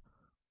this up.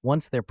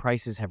 Once their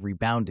prices have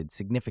rebounded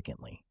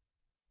significantly.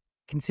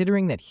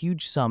 Considering that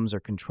huge sums are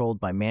controlled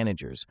by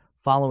managers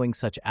following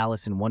such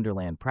Alice in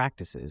Wonderland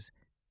practices,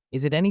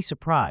 is it any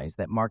surprise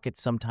that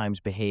markets sometimes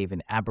behave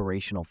in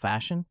aberrational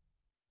fashion?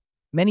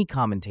 Many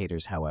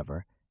commentators,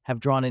 however, have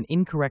drawn an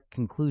incorrect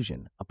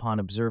conclusion upon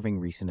observing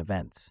recent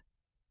events.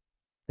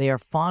 They are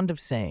fond of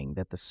saying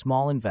that the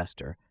small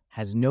investor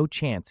has no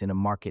chance in a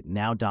market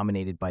now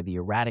dominated by the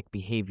erratic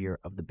behavior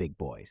of the big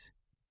boys.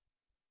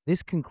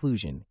 This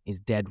conclusion is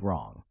dead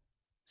wrong.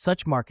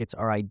 Such markets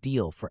are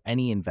ideal for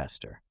any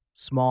investor,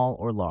 small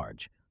or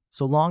large,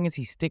 so long as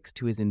he sticks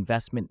to his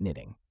investment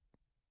knitting.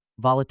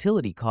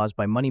 Volatility caused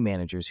by money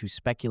managers who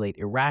speculate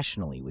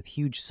irrationally with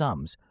huge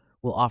sums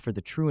will offer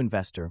the true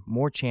investor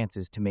more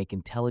chances to make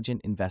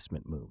intelligent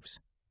investment moves.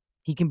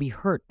 He can be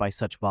hurt by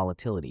such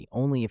volatility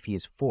only if he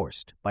is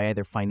forced by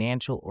either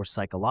financial or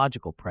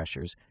psychological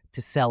pressures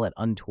to sell at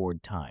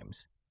untoward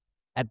times.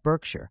 At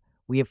Berkshire,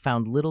 we have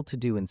found little to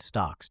do in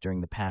stocks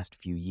during the past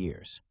few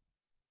years.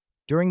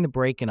 During the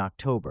break in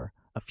October,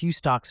 a few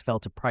stocks fell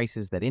to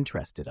prices that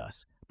interested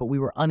us, but we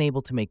were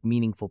unable to make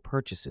meaningful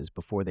purchases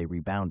before they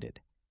rebounded.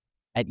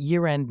 At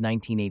year-end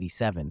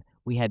 1987,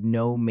 we had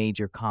no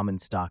major common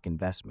stock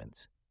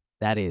investments,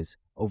 that is,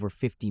 over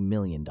 $50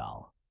 million,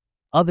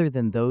 other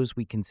than those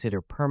we consider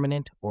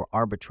permanent or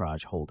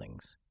arbitrage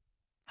holdings.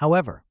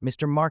 However,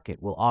 Mr.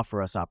 Market will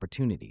offer us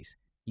opportunities,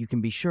 you can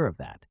be sure of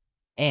that,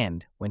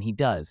 and when he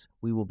does,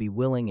 we will be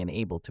willing and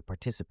able to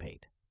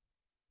participate.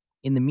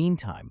 In the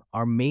meantime,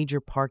 our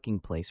major parking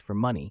place for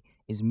money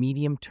is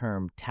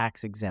medium-term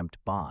tax-exempt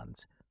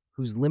bonds,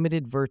 whose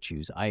limited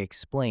virtues I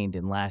explained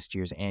in last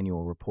year's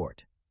annual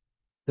report.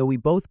 Though we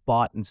both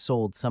bought and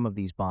sold some of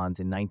these bonds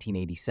in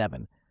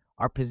 1987,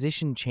 our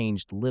position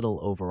changed little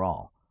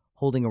overall,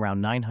 holding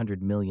around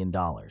 $900 million.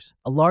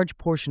 A large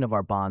portion of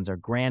our bonds are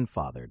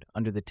grandfathered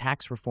under the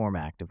Tax Reform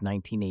Act of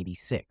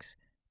 1986,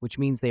 which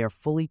means they are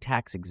fully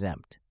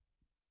tax-exempt.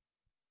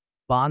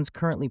 Bonds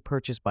currently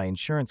purchased by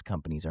insurance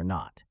companies are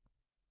not.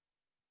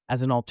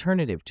 As an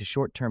alternative to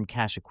short-term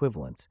cash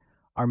equivalents,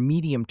 our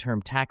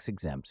medium-term tax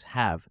exempts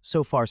have,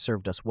 so far,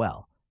 served us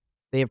well.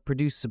 They have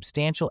produced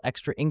substantial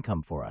extra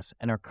income for us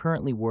and are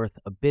currently worth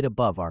a bit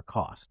above our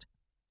cost.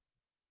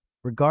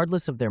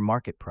 Regardless of their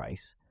market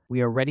price,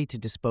 we are ready to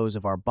dispose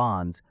of our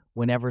bonds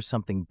whenever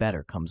something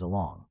better comes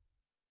along.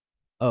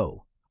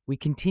 Oh, we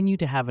continue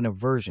to have an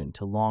aversion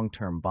to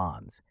long-term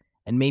bonds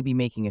and may be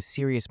making a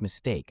serious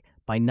mistake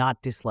by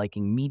not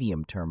disliking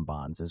medium-term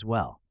bonds as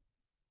well.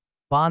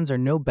 Bonds are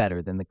no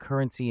better than the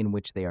currency in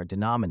which they are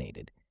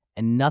denominated,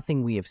 and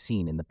nothing we have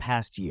seen in the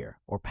past year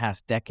or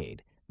past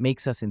decade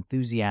makes us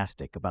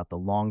enthusiastic about the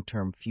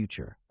long-term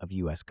future of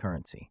U.S.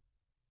 currency.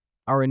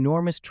 Our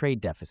enormous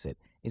trade deficit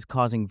is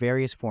causing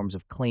various forms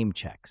of claim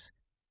checks,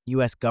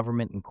 U.S.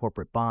 government and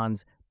corporate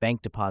bonds,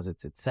 bank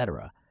deposits,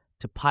 etc.,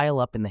 to pile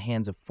up in the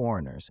hands of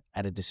foreigners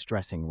at a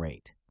distressing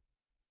rate.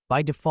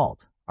 By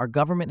default, our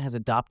government has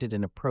adopted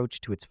an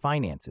approach to its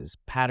finances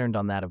patterned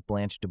on that of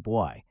Blanche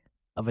Dubois,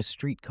 of a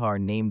streetcar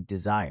named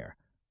Desire,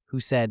 who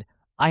said,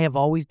 "I have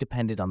always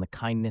depended on the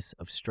kindness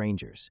of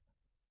strangers."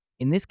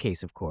 In this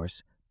case, of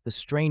course, the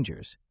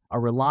strangers are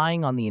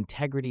relying on the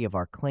integrity of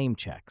our claim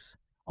checks,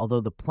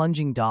 although the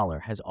plunging dollar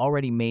has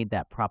already made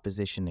that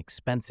proposition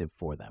expensive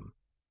for them.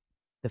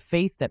 The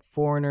faith that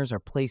foreigners are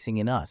placing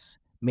in us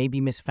may be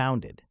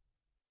misfounded.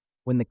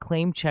 When the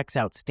claim checks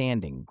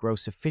outstanding grow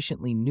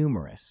sufficiently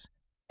numerous,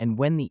 and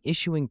when the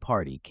issuing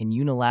party can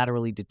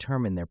unilaterally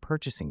determine their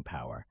purchasing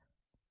power,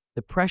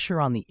 the pressure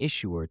on the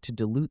issuer to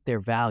dilute their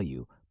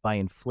value by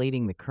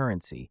inflating the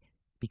currency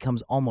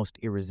becomes almost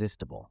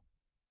irresistible.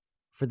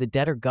 For the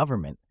debtor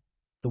government,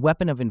 the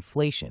weapon of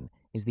inflation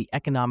is the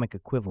economic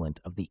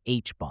equivalent of the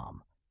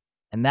H-bomb,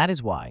 and that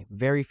is why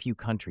very few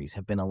countries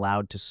have been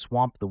allowed to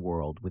swamp the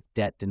world with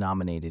debt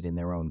denominated in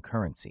their own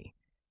currency.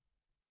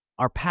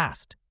 Our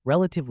past,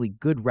 relatively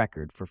good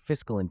record for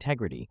fiscal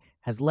integrity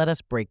has let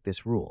us break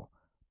this rule,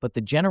 but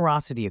the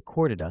generosity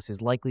accorded us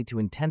is likely to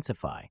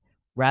intensify,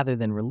 rather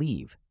than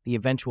relieve, the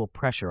eventual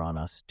pressure on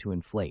us to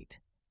inflate.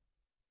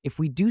 If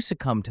we do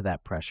succumb to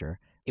that pressure,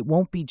 it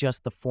won't be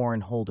just the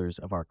foreign holders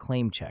of our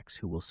claim checks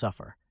who will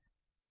suffer.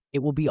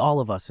 It will be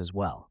all of us as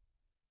well.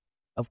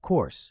 Of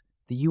course,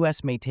 the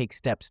U.S. may take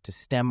steps to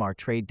stem our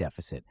trade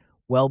deficit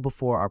well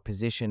before our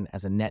position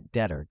as a net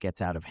debtor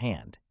gets out of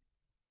hand.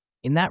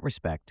 In that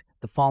respect,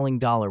 the falling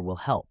dollar will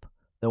help,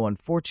 though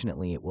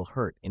unfortunately it will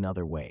hurt in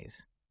other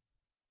ways.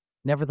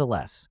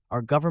 Nevertheless,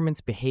 our government's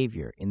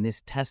behavior in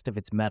this test of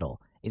its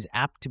mettle is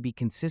apt to be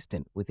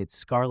consistent with its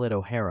Scarlett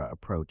O'Hara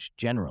approach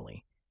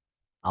generally.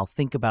 I'll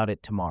think about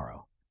it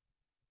tomorrow.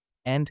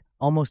 And,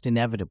 almost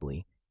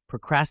inevitably,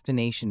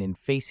 procrastination in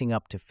facing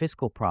up to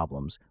fiscal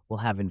problems will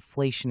have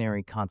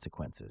inflationary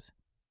consequences.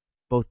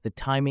 Both the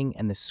timing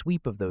and the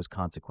sweep of those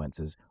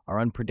consequences are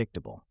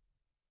unpredictable.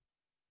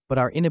 But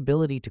our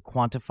inability to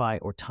quantify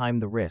or time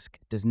the risk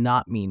does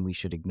not mean we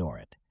should ignore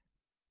it.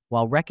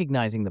 While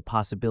recognizing the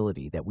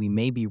possibility that we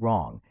may be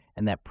wrong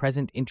and that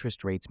present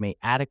interest rates may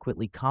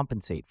adequately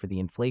compensate for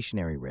the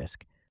inflationary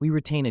risk, we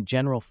retain a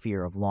general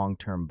fear of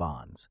long-term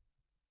bonds.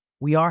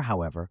 We are,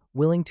 however,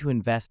 willing to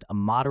invest a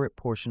moderate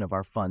portion of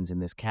our funds in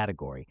this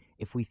category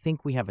if we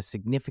think we have a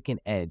significant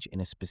edge in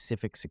a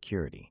specific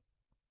security.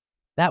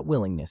 That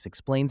willingness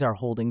explains our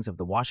holdings of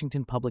the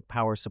Washington Public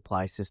Power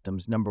Supply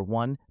System's number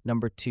 1,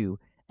 number 2,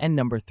 and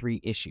number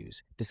 3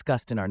 issues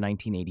discussed in our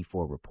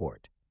 1984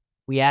 report.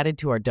 We added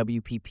to our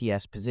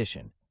WPPS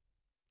position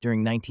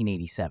during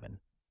 1987.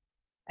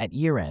 At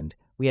year-end,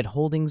 we had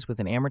holdings with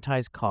an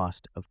amortized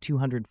cost of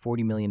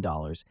 $240 million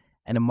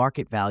and a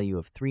market value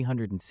of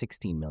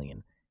 $316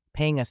 million,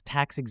 paying us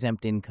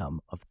tax-exempt income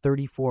of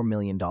 $34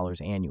 million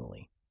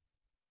annually.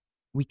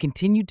 We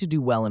continued to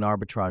do well in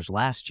arbitrage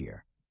last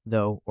year,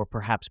 though, or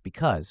perhaps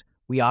because,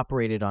 we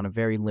operated on a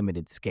very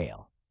limited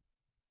scale.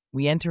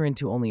 We enter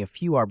into only a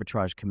few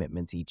arbitrage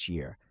commitments each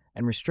year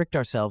and restrict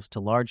ourselves to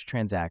large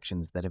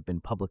transactions that have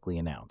been publicly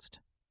announced.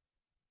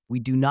 We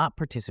do not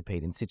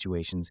participate in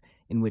situations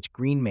in which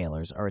green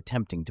mailers are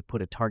attempting to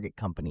put a target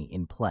company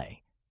in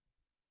play.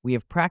 We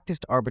have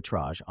practiced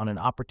arbitrage on an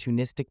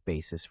opportunistic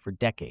basis for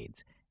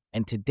decades,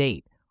 and to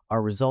date,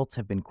 our results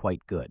have been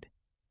quite good.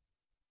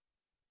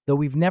 Though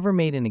we've never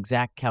made an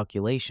exact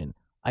calculation,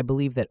 I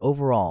believe that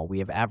overall we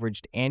have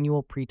averaged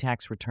annual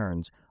pre-tax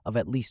returns of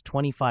at least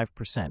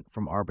 25%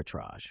 from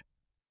arbitrage.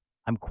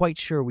 I'm quite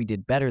sure we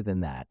did better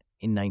than that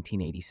in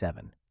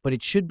 1987, but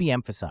it should be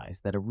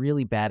emphasized that a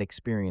really bad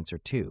experience or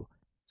two,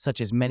 such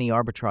as many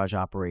arbitrage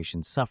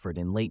operations suffered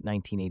in late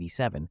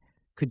 1987,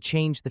 could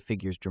change the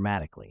figures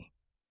dramatically.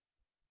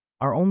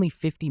 Our only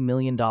 $50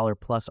 million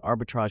plus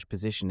arbitrage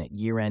position at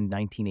year-end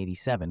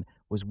 1987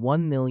 was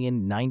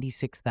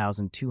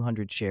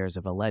 1,096,200 shares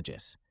of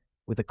Allegis,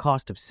 with a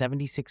cost of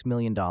 $76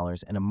 million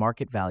and a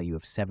market value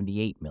of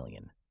 $78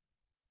 million.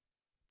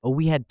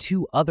 We had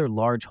two other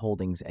large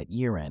holdings at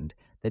year-end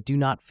that do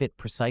not fit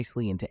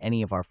precisely into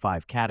any of our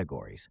 5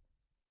 categories.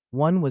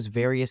 One was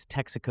various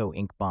Texaco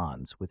Inc.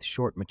 bonds with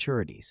short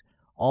maturities,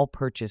 all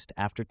purchased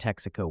after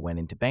Texaco went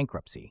into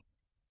bankruptcy.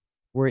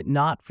 Were it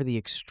not for the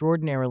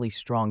extraordinarily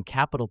strong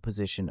capital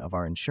position of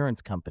our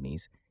insurance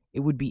companies,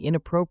 it would be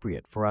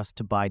inappropriate for us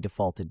to buy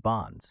defaulted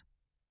bonds.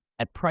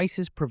 At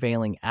prices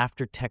prevailing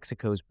after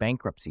Texaco's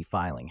bankruptcy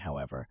filing,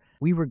 however,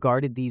 we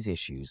regarded these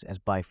issues as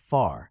by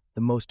far the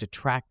most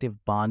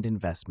attractive bond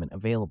investment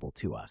available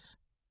to us.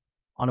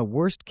 On a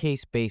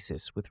worst-case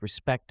basis with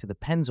respect to the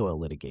Pennzoil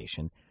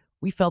litigation,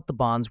 we felt the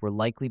bonds were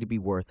likely to be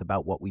worth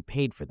about what we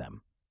paid for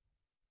them.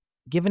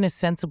 Given a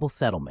sensible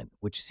settlement,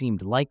 which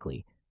seemed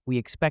likely, we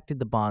expected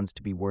the bonds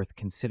to be worth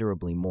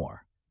considerably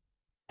more.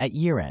 At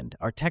year-end,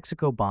 our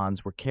Texaco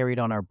bonds were carried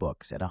on our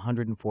books at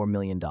 $104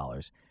 million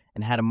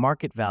and had a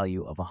market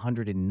value of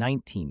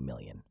 $119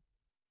 million.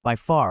 By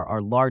far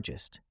our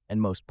largest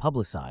and most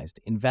publicized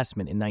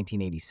investment in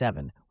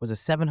 1987 was a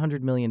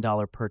 $700 million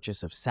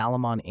purchase of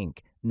Salomon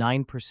Inc.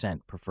 9%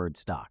 preferred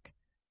stock.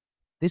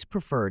 This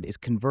preferred is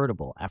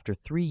convertible after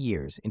 3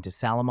 years into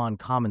Salomon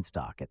common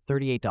stock at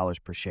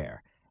 $38 per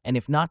share, and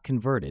if not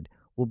converted,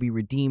 will be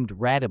redeemed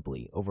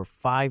ratably over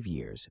 5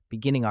 years,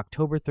 beginning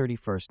October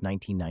 31,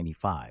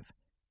 1995.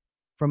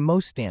 From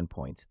most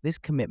standpoints, this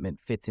commitment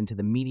fits into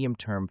the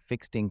medium-term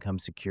fixed-income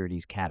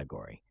securities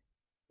category.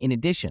 In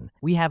addition,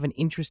 we have an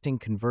interesting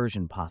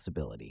conversion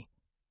possibility.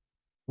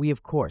 We,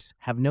 of course,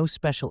 have no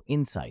special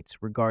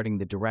insights regarding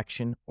the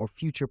direction or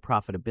future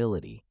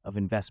profitability of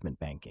investment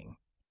banking.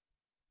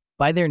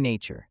 By their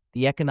nature,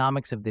 the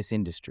economics of this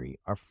industry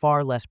are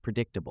far less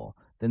predictable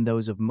than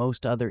those of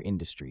most other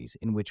industries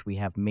in which we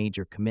have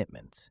major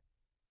commitments.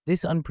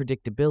 This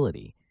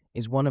unpredictability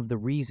is one of the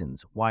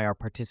reasons why our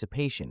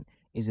participation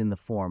is in the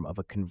form of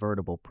a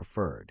convertible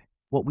preferred.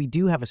 What we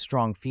do have a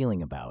strong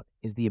feeling about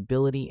is the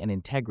ability and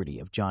integrity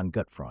of John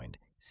Gutfreund,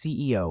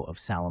 CEO of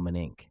Salomon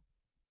Inc.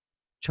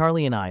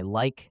 Charlie and I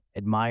like,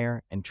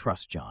 admire, and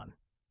trust John.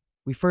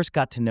 We first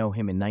got to know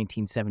him in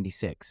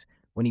 1976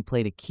 when he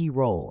played a key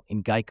role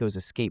in Geico's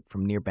escape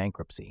from near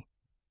bankruptcy.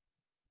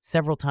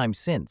 Several times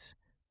since,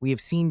 we have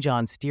seen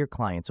John steer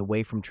clients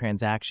away from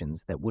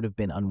transactions that would have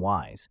been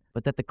unwise,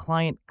 but that the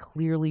client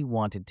clearly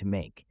wanted to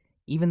make,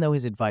 even though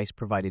his advice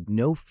provided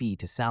no fee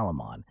to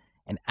Salomon,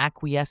 and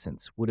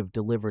acquiescence would have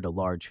delivered a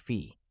large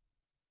fee.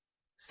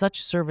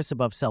 Such service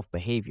above self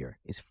behavior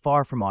is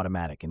far from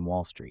automatic in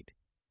Wall Street.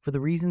 For the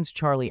reasons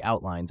Charlie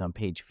outlines on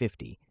page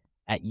 50,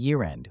 at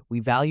year end,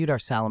 we valued our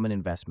Salomon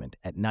investment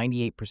at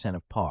 98%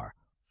 of par,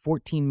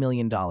 $14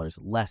 million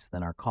less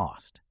than our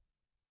cost.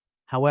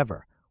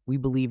 However, we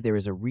believe there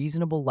is a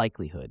reasonable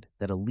likelihood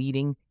that a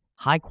leading,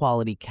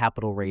 high-quality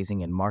capital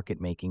raising and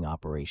market-making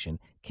operation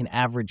can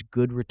average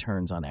good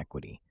returns on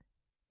equity.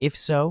 If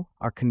so,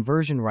 our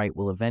conversion right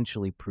will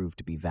eventually prove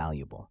to be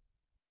valuable.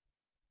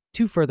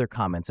 Two further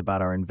comments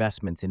about our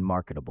investments in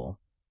marketable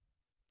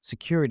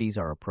securities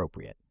are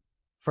appropriate.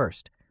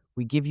 First,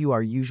 we give you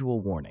our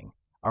usual warning.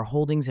 Our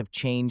holdings have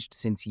changed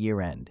since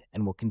year-end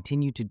and will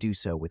continue to do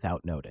so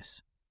without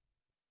notice.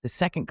 The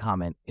second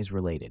comment is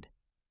related.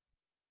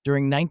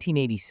 During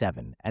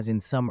 1987, as in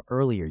some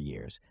earlier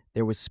years,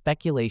 there was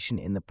speculation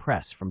in the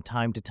press from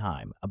time to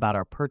time about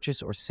our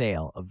purchase or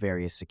sale of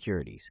various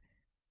securities.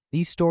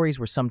 These stories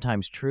were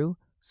sometimes true,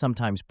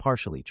 sometimes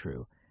partially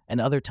true,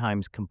 and other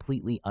times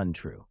completely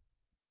untrue.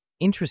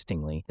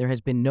 Interestingly, there has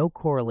been no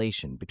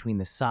correlation between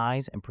the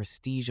size and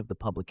prestige of the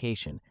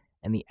publication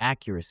and the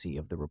accuracy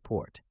of the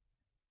report.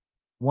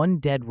 One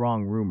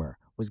dead-wrong rumor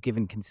was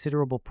given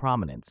considerable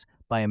prominence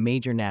by a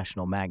major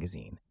national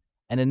magazine,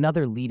 and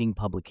another leading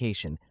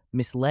publication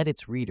misled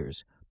its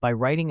readers by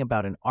writing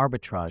about an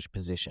arbitrage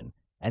position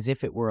as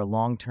if it were a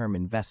long-term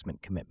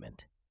investment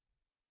commitment.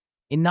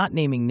 In not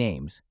naming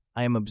names,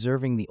 I am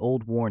observing the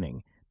old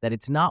warning that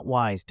it's not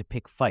wise to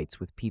pick fights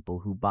with people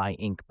who buy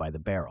ink by the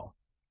barrel.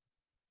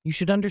 You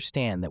should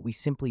understand that we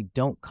simply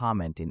don't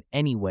comment in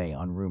any way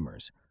on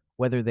rumors,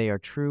 whether they are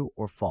true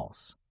or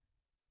false.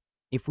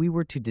 If we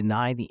were to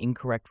deny the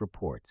incorrect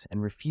reports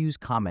and refuse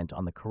comment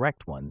on the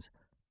correct ones,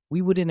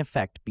 we would in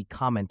effect be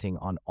commenting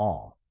on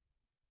all.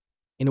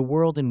 In a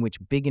world in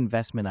which big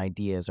investment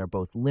ideas are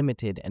both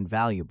limited and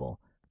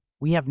valuable,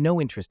 we have no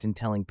interest in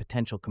telling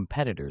potential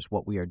competitors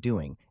what we are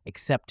doing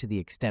except to the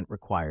extent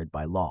required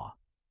by law.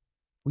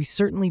 We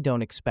certainly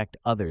don't expect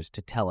others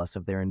to tell us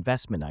of their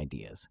investment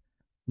ideas,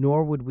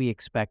 nor would we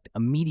expect a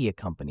media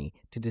company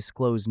to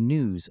disclose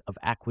news of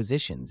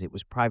acquisitions it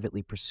was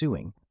privately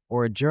pursuing,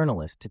 or a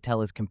journalist to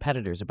tell his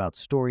competitors about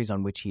stories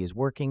on which he is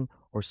working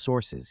or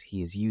sources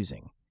he is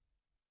using.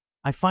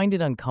 I find it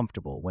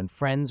uncomfortable when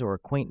friends or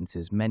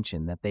acquaintances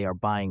mention that they are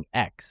buying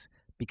X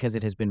because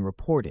it has been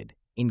reported,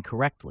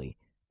 incorrectly,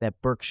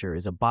 that Berkshire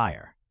is a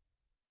buyer.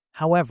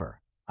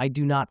 However, I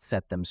do not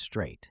set them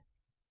straight.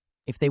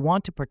 If they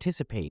want to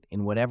participate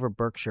in whatever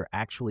Berkshire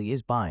actually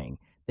is buying,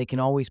 they can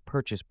always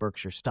purchase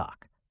Berkshire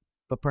stock.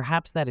 But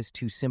perhaps that is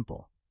too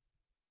simple.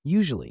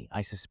 Usually,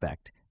 I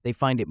suspect, they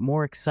find it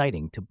more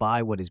exciting to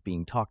buy what is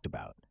being talked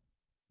about.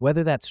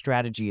 Whether that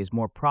strategy is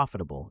more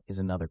profitable is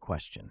another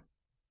question.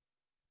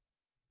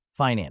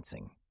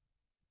 Financing.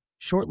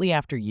 Shortly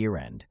after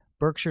year-end,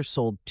 Berkshire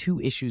sold 2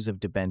 issues of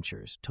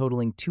debentures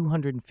totaling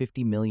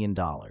 $250 million.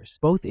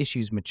 Both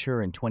issues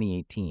mature in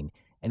 2018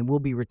 and will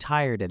be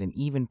retired at an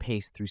even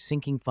pace through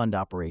sinking fund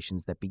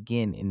operations that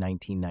begin in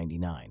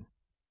 1999.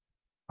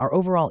 Our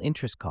overall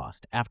interest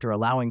cost, after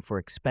allowing for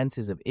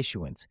expenses of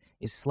issuance,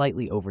 is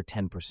slightly over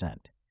 10%.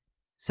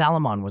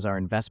 Salomon was our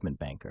investment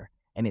banker,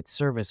 and its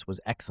service was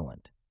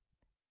excellent.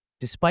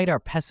 Despite our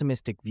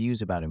pessimistic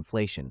views about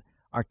inflation,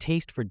 our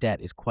taste for debt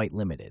is quite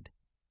limited.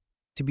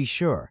 To be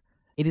sure,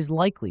 it is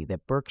likely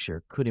that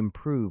Berkshire could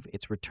improve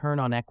its return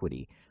on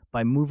equity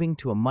by moving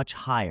to a much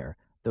higher,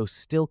 though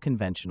still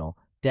conventional,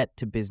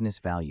 debt-to-business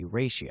value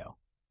ratio.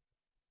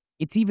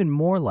 It's even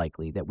more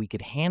likely that we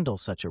could handle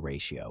such a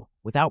ratio,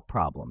 without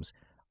problems,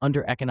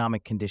 under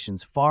economic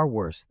conditions far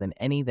worse than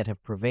any that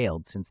have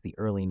prevailed since the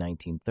early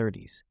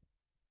 1930s.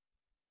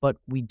 But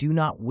we do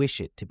not wish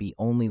it to be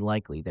only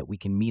likely that we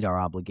can meet our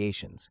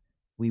obligations.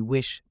 We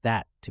wish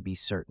that to be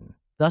certain.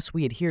 Thus,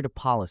 we adhere to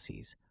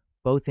policies,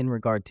 both in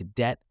regard to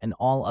debt and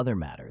all other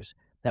matters,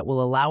 that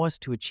will allow us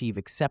to achieve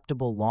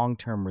acceptable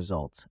long-term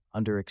results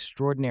under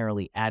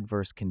extraordinarily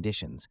adverse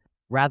conditions,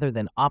 rather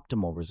than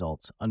optimal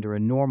results under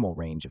a normal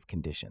range of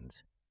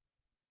conditions.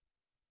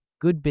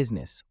 Good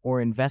business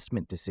or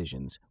investment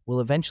decisions will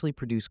eventually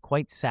produce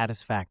quite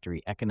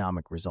satisfactory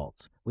economic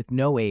results, with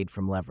no aid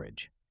from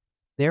leverage.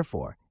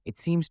 Therefore, it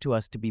seems to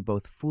us to be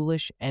both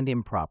foolish and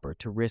improper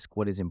to risk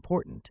what is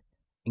important,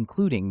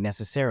 including,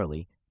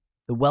 necessarily,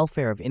 the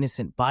welfare of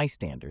innocent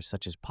bystanders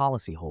such as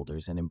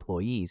policyholders and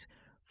employees,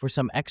 for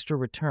some extra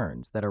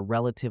returns that are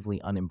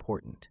relatively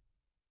unimportant.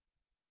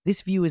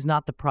 This view is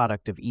not the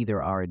product of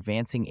either our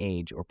advancing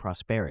age or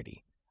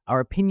prosperity. Our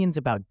opinions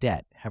about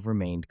debt have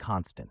remained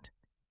constant.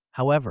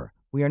 However,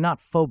 we are not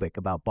phobic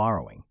about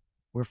borrowing.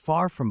 We're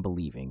far from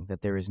believing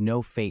that there is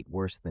no fate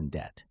worse than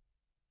debt.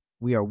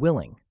 We are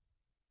willing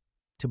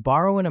to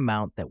borrow an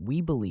amount that we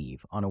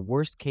believe, on a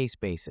worst-case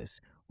basis,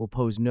 will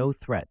pose no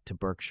threat to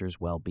Berkshire's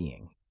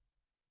well-being.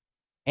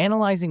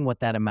 Analyzing what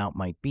that amount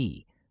might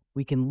be,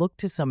 we can look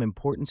to some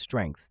important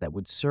strengths that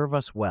would serve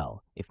us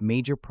well if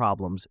major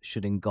problems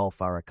should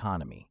engulf our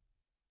economy.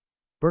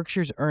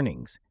 Berkshire's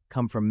earnings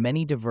come from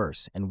many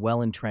diverse and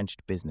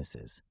well-entrenched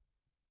businesses.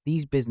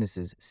 These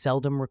businesses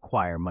seldom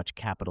require much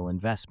capital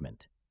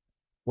investment.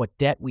 What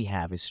debt we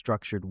have is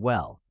structured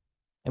well,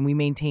 and we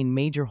maintain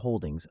major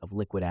holdings of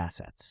liquid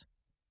assets.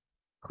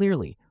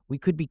 Clearly, we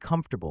could be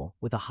comfortable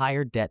with a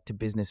higher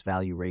debt-to-business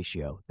value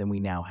ratio than we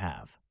now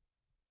have.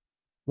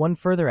 One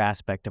further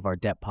aspect of our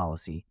debt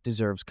policy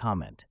deserves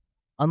comment.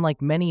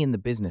 Unlike many in the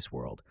business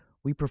world,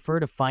 we prefer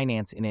to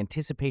finance in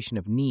anticipation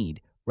of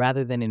need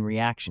rather than in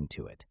reaction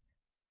to it.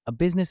 A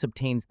business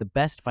obtains the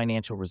best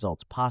financial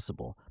results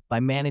possible by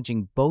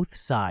managing both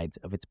sides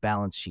of its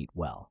balance sheet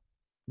well.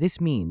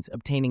 This means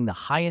obtaining the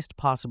highest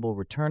possible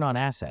return on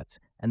assets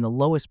and the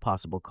lowest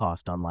possible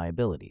cost on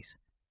liabilities.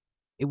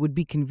 It would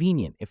be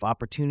convenient if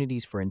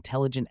opportunities for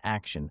intelligent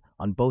action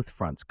on both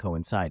fronts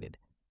coincided.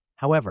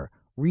 However,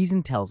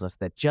 reason tells us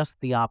that just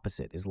the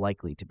opposite is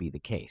likely to be the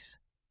case.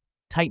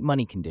 Tight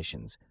money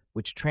conditions,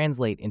 which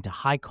translate into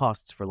high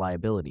costs for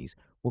liabilities,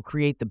 will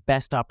create the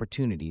best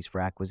opportunities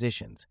for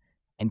acquisitions,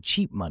 and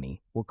cheap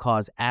money will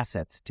cause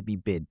assets to be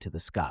bid to the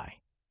sky.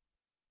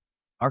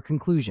 Our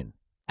conclusion: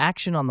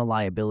 action on the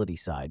liability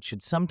side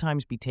should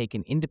sometimes be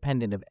taken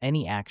independent of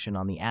any action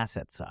on the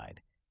asset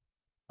side.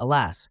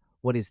 Alas,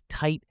 what is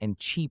tight and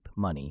cheap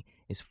money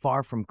is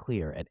far from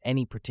clear at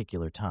any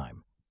particular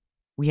time.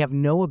 We have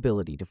no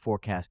ability to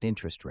forecast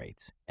interest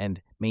rates,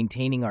 and,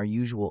 maintaining our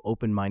usual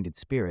open-minded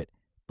spirit,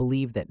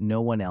 believe that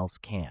no one else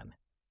can.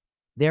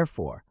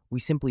 Therefore, we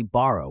simply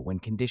borrow when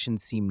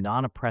conditions seem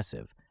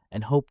non-oppressive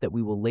and hope that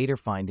we will later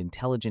find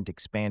intelligent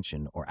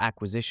expansion or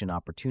acquisition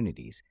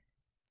opportunities,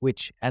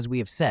 which, as we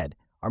have said,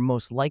 are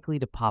most likely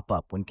to pop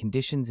up when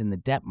conditions in the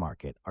debt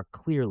market are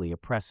clearly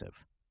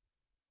oppressive.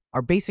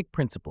 Our basic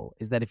principle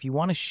is that if you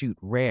want to shoot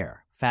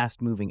rare,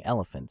 fast-moving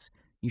elephants,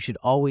 you should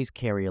always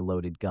carry a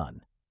loaded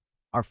gun.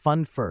 Our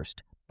fund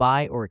first,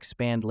 buy or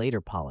expand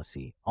later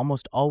policy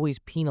almost always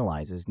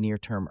penalizes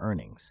near-term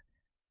earnings.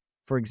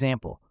 For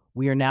example,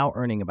 we are now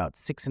earning about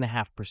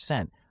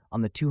 6.5%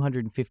 on the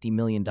 $250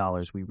 million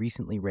we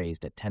recently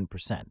raised at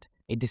 10%,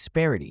 a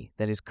disparity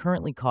that is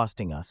currently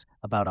costing us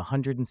about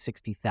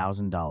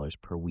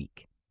 $160,000 per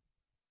week.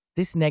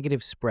 This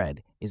negative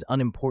spread is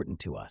unimportant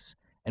to us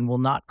and will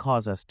not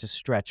cause us to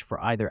stretch for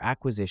either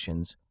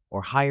acquisitions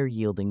or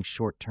higher-yielding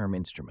short-term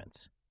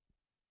instruments.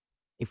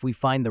 If we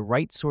find the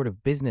right sort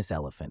of business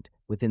elephant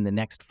within the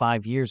next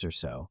 5 years or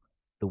so,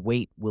 the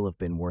wait will have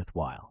been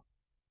worthwhile.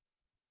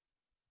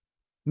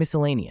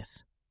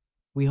 Miscellaneous.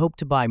 We hope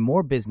to buy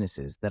more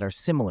businesses that are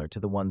similar to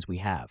the ones we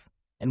have,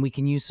 and we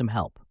can use some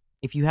help.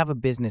 If you have a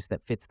business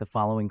that fits the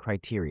following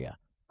criteria,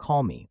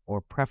 call me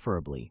or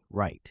preferably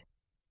write.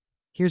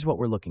 Here's what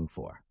we're looking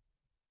for.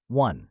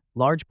 1.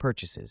 Large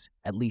purchases,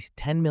 at least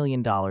 $10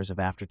 million of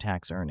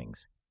after-tax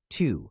earnings.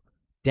 2.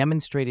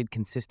 Demonstrated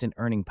consistent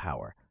earning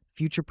power.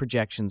 Future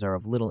projections are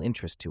of little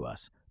interest to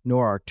us,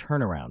 nor are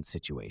turnaround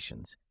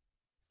situations.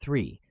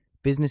 3.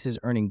 Businesses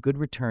earning good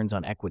returns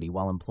on equity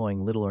while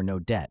employing little or no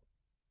debt.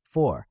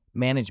 4.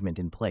 Management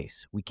in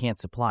place. We can't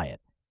supply it.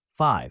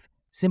 5.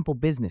 Simple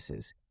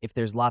businesses. If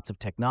there's lots of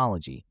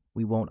technology,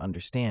 we won't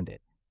understand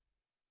it.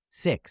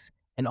 6.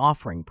 An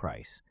offering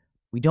price.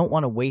 We don't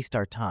want to waste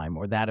our time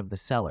or that of the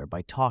seller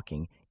by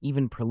talking,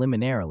 even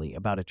preliminarily,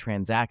 about a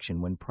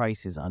transaction when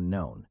price is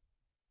unknown.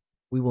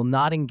 We will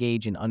not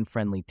engage in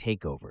unfriendly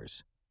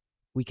takeovers.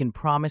 We can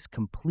promise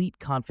complete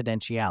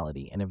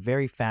confidentiality and a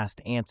very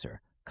fast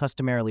answer,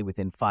 customarily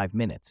within 5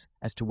 minutes,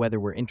 as to whether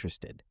we're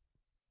interested.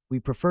 We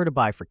prefer to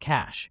buy for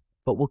cash,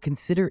 but will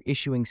consider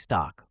issuing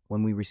stock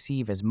when we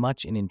receive as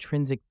much in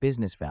intrinsic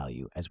business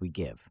value as we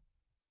give.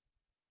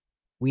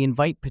 We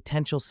invite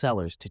potential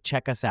sellers to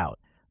check us out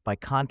by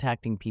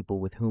contacting people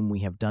with whom we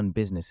have done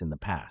business in the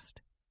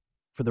past.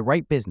 For the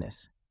right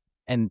business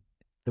and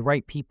the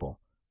right people,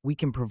 we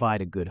can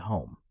provide a good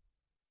home.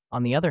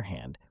 On the other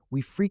hand,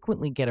 we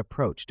frequently get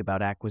approached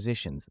about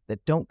acquisitions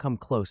that don't come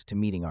close to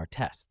meeting our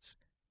tests: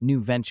 new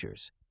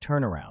ventures,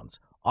 turnarounds,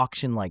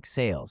 auction-like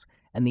sales,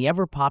 and the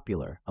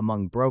ever-popular,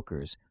 among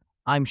brokers,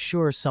 "I'm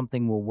sure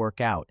something will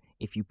work out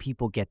if you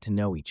people get to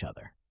know each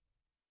other."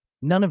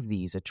 None of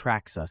these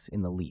attracts us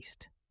in the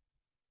least.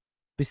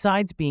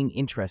 Besides being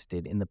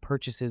interested in the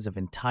purchases of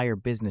entire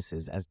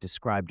businesses as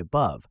described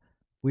above,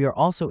 we are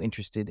also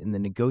interested in the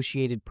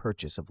negotiated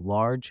purchase of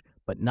large,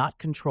 but not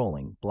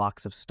controlling,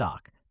 blocks of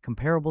stock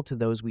comparable to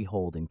those we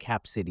hold in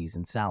Cap Cities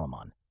and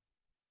Salomon.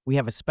 We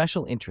have a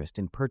special interest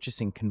in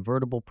purchasing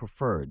convertible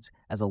preferreds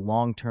as a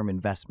long-term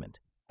investment,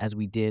 as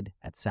we did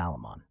at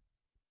Salomon.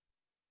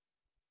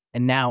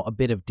 And now a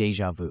bit of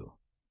déjà vu.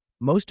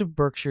 Most of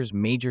Berkshire's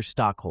major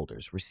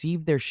stockholders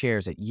received their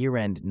shares at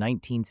year-end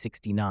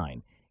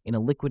 1969 in a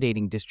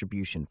liquidating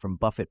distribution from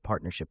Buffett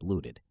Partnership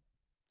Limited.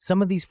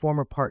 Some of these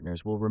former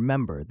partners will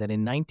remember that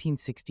in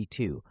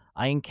 1962,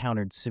 I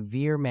encountered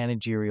severe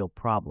managerial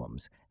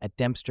problems at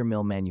Dempster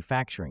Mill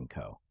Manufacturing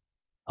Co.,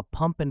 a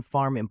pump and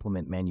farm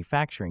implement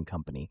manufacturing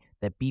company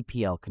that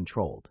BPL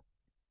controlled.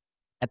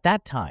 At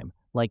that time,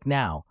 like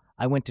now,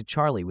 I went to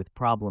Charlie with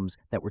problems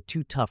that were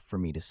too tough for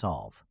me to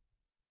solve.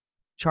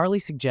 Charlie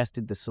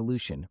suggested the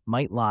solution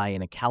might lie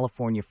in a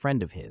California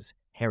friend of his,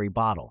 Harry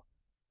Bottle,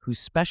 whose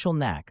special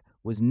knack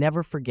was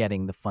never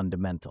forgetting the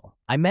fundamental.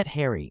 I met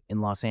Harry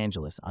in Los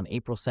Angeles on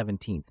April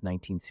 17,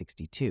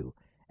 1962,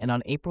 and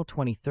on April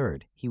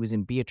 23rd, he was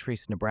in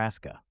Beatrice,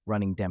 Nebraska,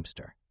 running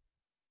Dempster.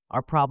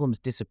 Our problems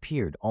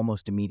disappeared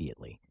almost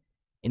immediately.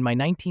 In my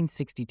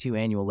 1962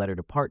 annual letter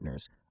to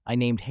partners, I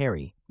named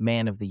Harry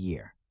Man of the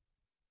Year.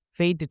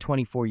 Fade to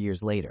 24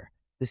 years later,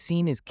 the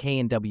scene is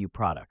K&W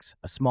Products,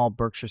 a small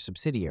Berkshire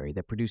subsidiary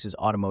that produces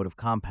automotive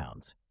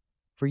compounds.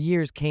 For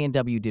years,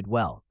 K&W did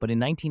well, but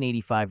in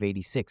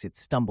 1985-86 it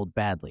stumbled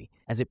badly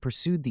as it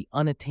pursued the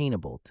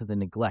unattainable to the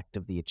neglect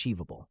of the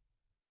achievable.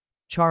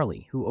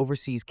 Charlie, who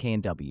oversees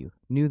K&W,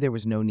 knew there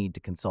was no need to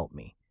consult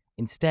me.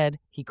 Instead,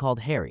 he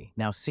called Harry,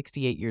 now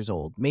 68 years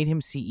old, made him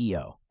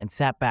CEO, and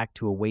sat back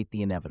to await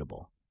the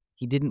inevitable.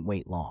 He didn't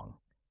wait long.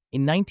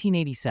 In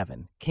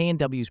 1987,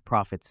 K&W's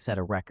profits set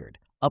a record,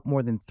 up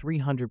more than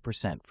 300%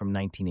 from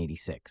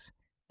 1986.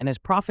 And as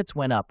profits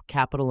went up,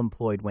 capital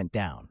employed went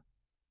down.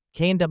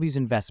 K&W's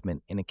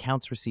investment in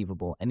accounts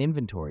receivable and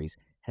inventories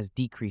has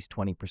decreased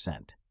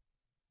 20%.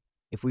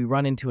 If we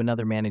run into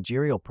another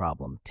managerial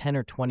problem 10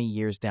 or 20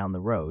 years down the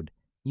road,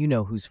 you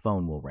know whose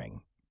phone will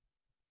ring.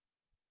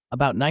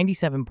 About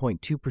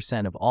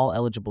 97.2% of all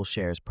eligible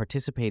shares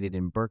participated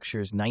in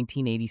Berkshire's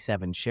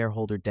 1987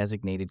 Shareholder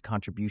Designated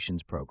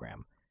Contributions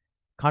Program.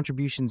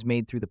 Contributions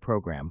made through the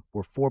program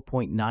were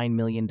 $4.9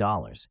 million,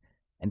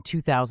 and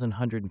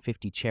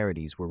 2,150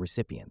 charities were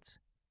recipients.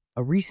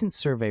 A recent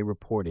survey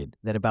reported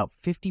that about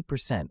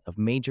 50% of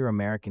major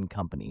American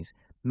companies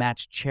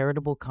match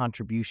charitable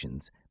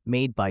contributions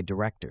made by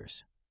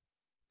directors,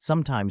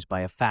 sometimes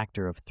by a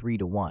factor of 3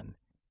 to 1.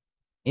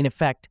 In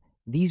effect,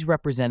 these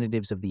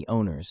representatives of the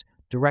owners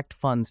direct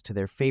funds to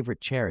their favorite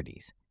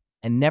charities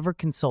and never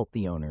consult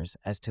the owners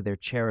as to their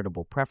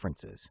charitable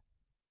preferences.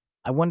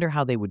 I wonder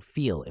how they would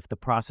feel if the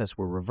process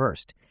were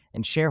reversed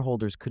and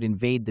shareholders could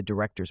invade the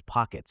directors'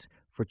 pockets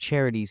for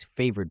charities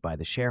favored by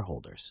the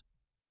shareholders.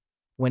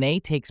 When A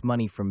takes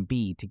money from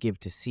B to give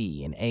to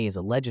C and A is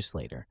a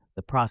legislator,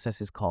 the process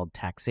is called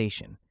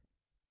taxation.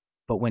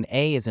 But when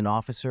A is an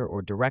officer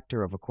or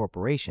director of a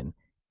corporation,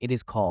 it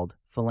is called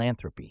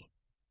philanthropy.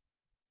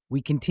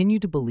 We continue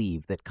to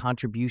believe that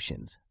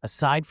contributions,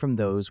 aside from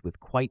those with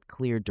quite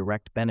clear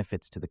direct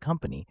benefits to the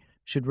company,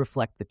 should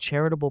reflect the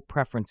charitable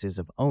preferences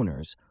of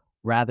owners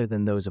rather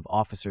than those of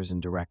officers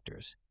and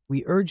directors.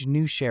 We urge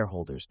new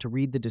shareholders to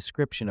read the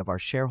description of our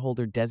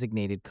Shareholder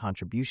Designated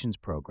Contributions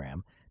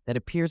Program that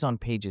appears on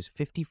pages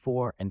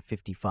 54 and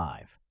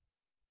 55.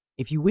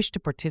 If you wish to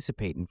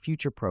participate in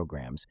future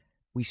programs,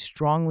 we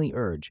strongly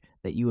urge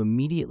that you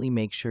immediately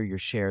make sure your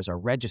shares are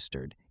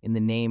registered in the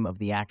name of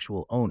the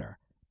actual owner,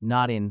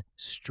 not in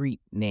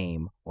street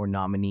name or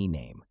nominee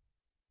name.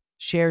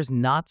 Shares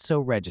not so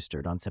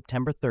registered on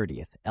September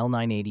 30th,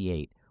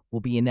 L988, will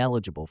be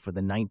ineligible for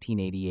the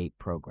 1988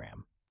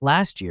 program.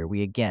 Last year,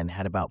 we again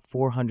had about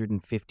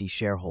 450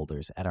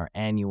 shareholders at our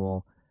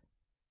annual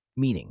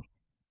meeting.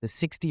 The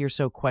 60 or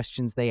so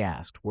questions they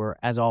asked were,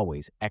 as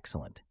always,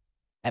 excellent.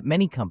 At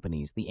many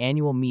companies, the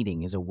annual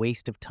meeting is a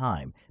waste of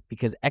time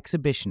because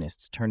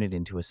exhibitionists turn it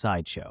into a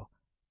sideshow.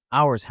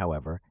 Ours,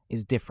 however,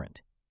 is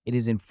different. It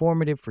is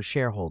informative for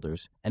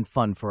shareholders and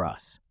fun for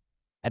us.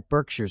 At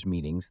Berkshire's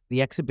meetings, the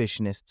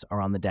exhibitionists are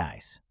on the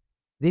dais.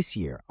 This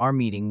year, our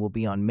meeting will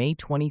be on May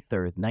 23,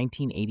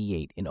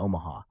 1988 in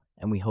Omaha,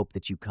 and we hope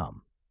that you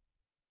come.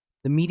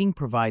 The meeting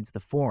provides the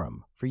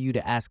forum for you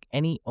to ask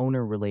any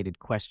owner-related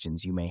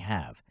questions you may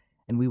have,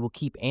 and we will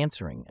keep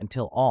answering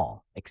until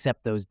all,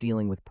 except those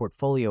dealing with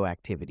portfolio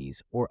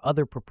activities or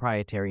other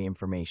proprietary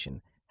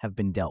information, have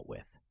been dealt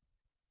with.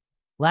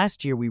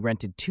 Last year, we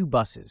rented 2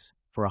 buses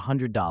for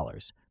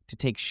 $100 to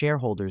take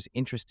shareholders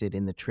interested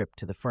in the trip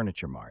to the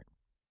Furniture Mart.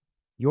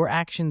 Your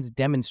actions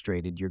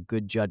demonstrated your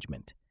good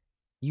judgment.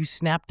 You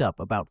snapped up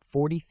about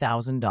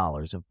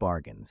 $40,000 of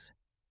bargains.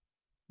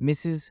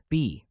 Mrs.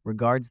 B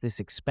regards this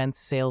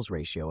expense-sales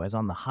ratio as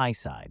on the high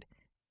side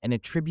and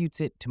attributes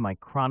it to my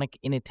chronic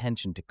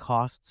inattention to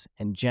costs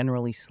and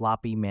generally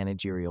sloppy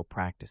managerial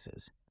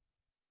practices.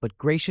 But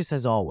gracious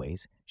as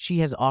always, she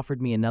has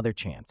offered me another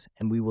chance,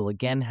 and we will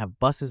again have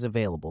buses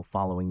available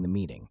following the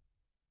meeting.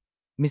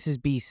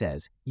 Mrs. B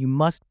says, you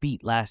must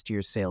beat last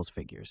year's sales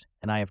figures,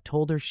 and I have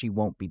told her she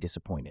won't be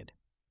disappointed.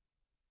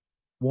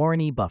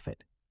 Warren E.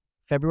 Buffett,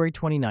 February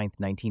 29,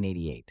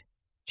 1988,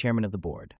 Chairman of the Board.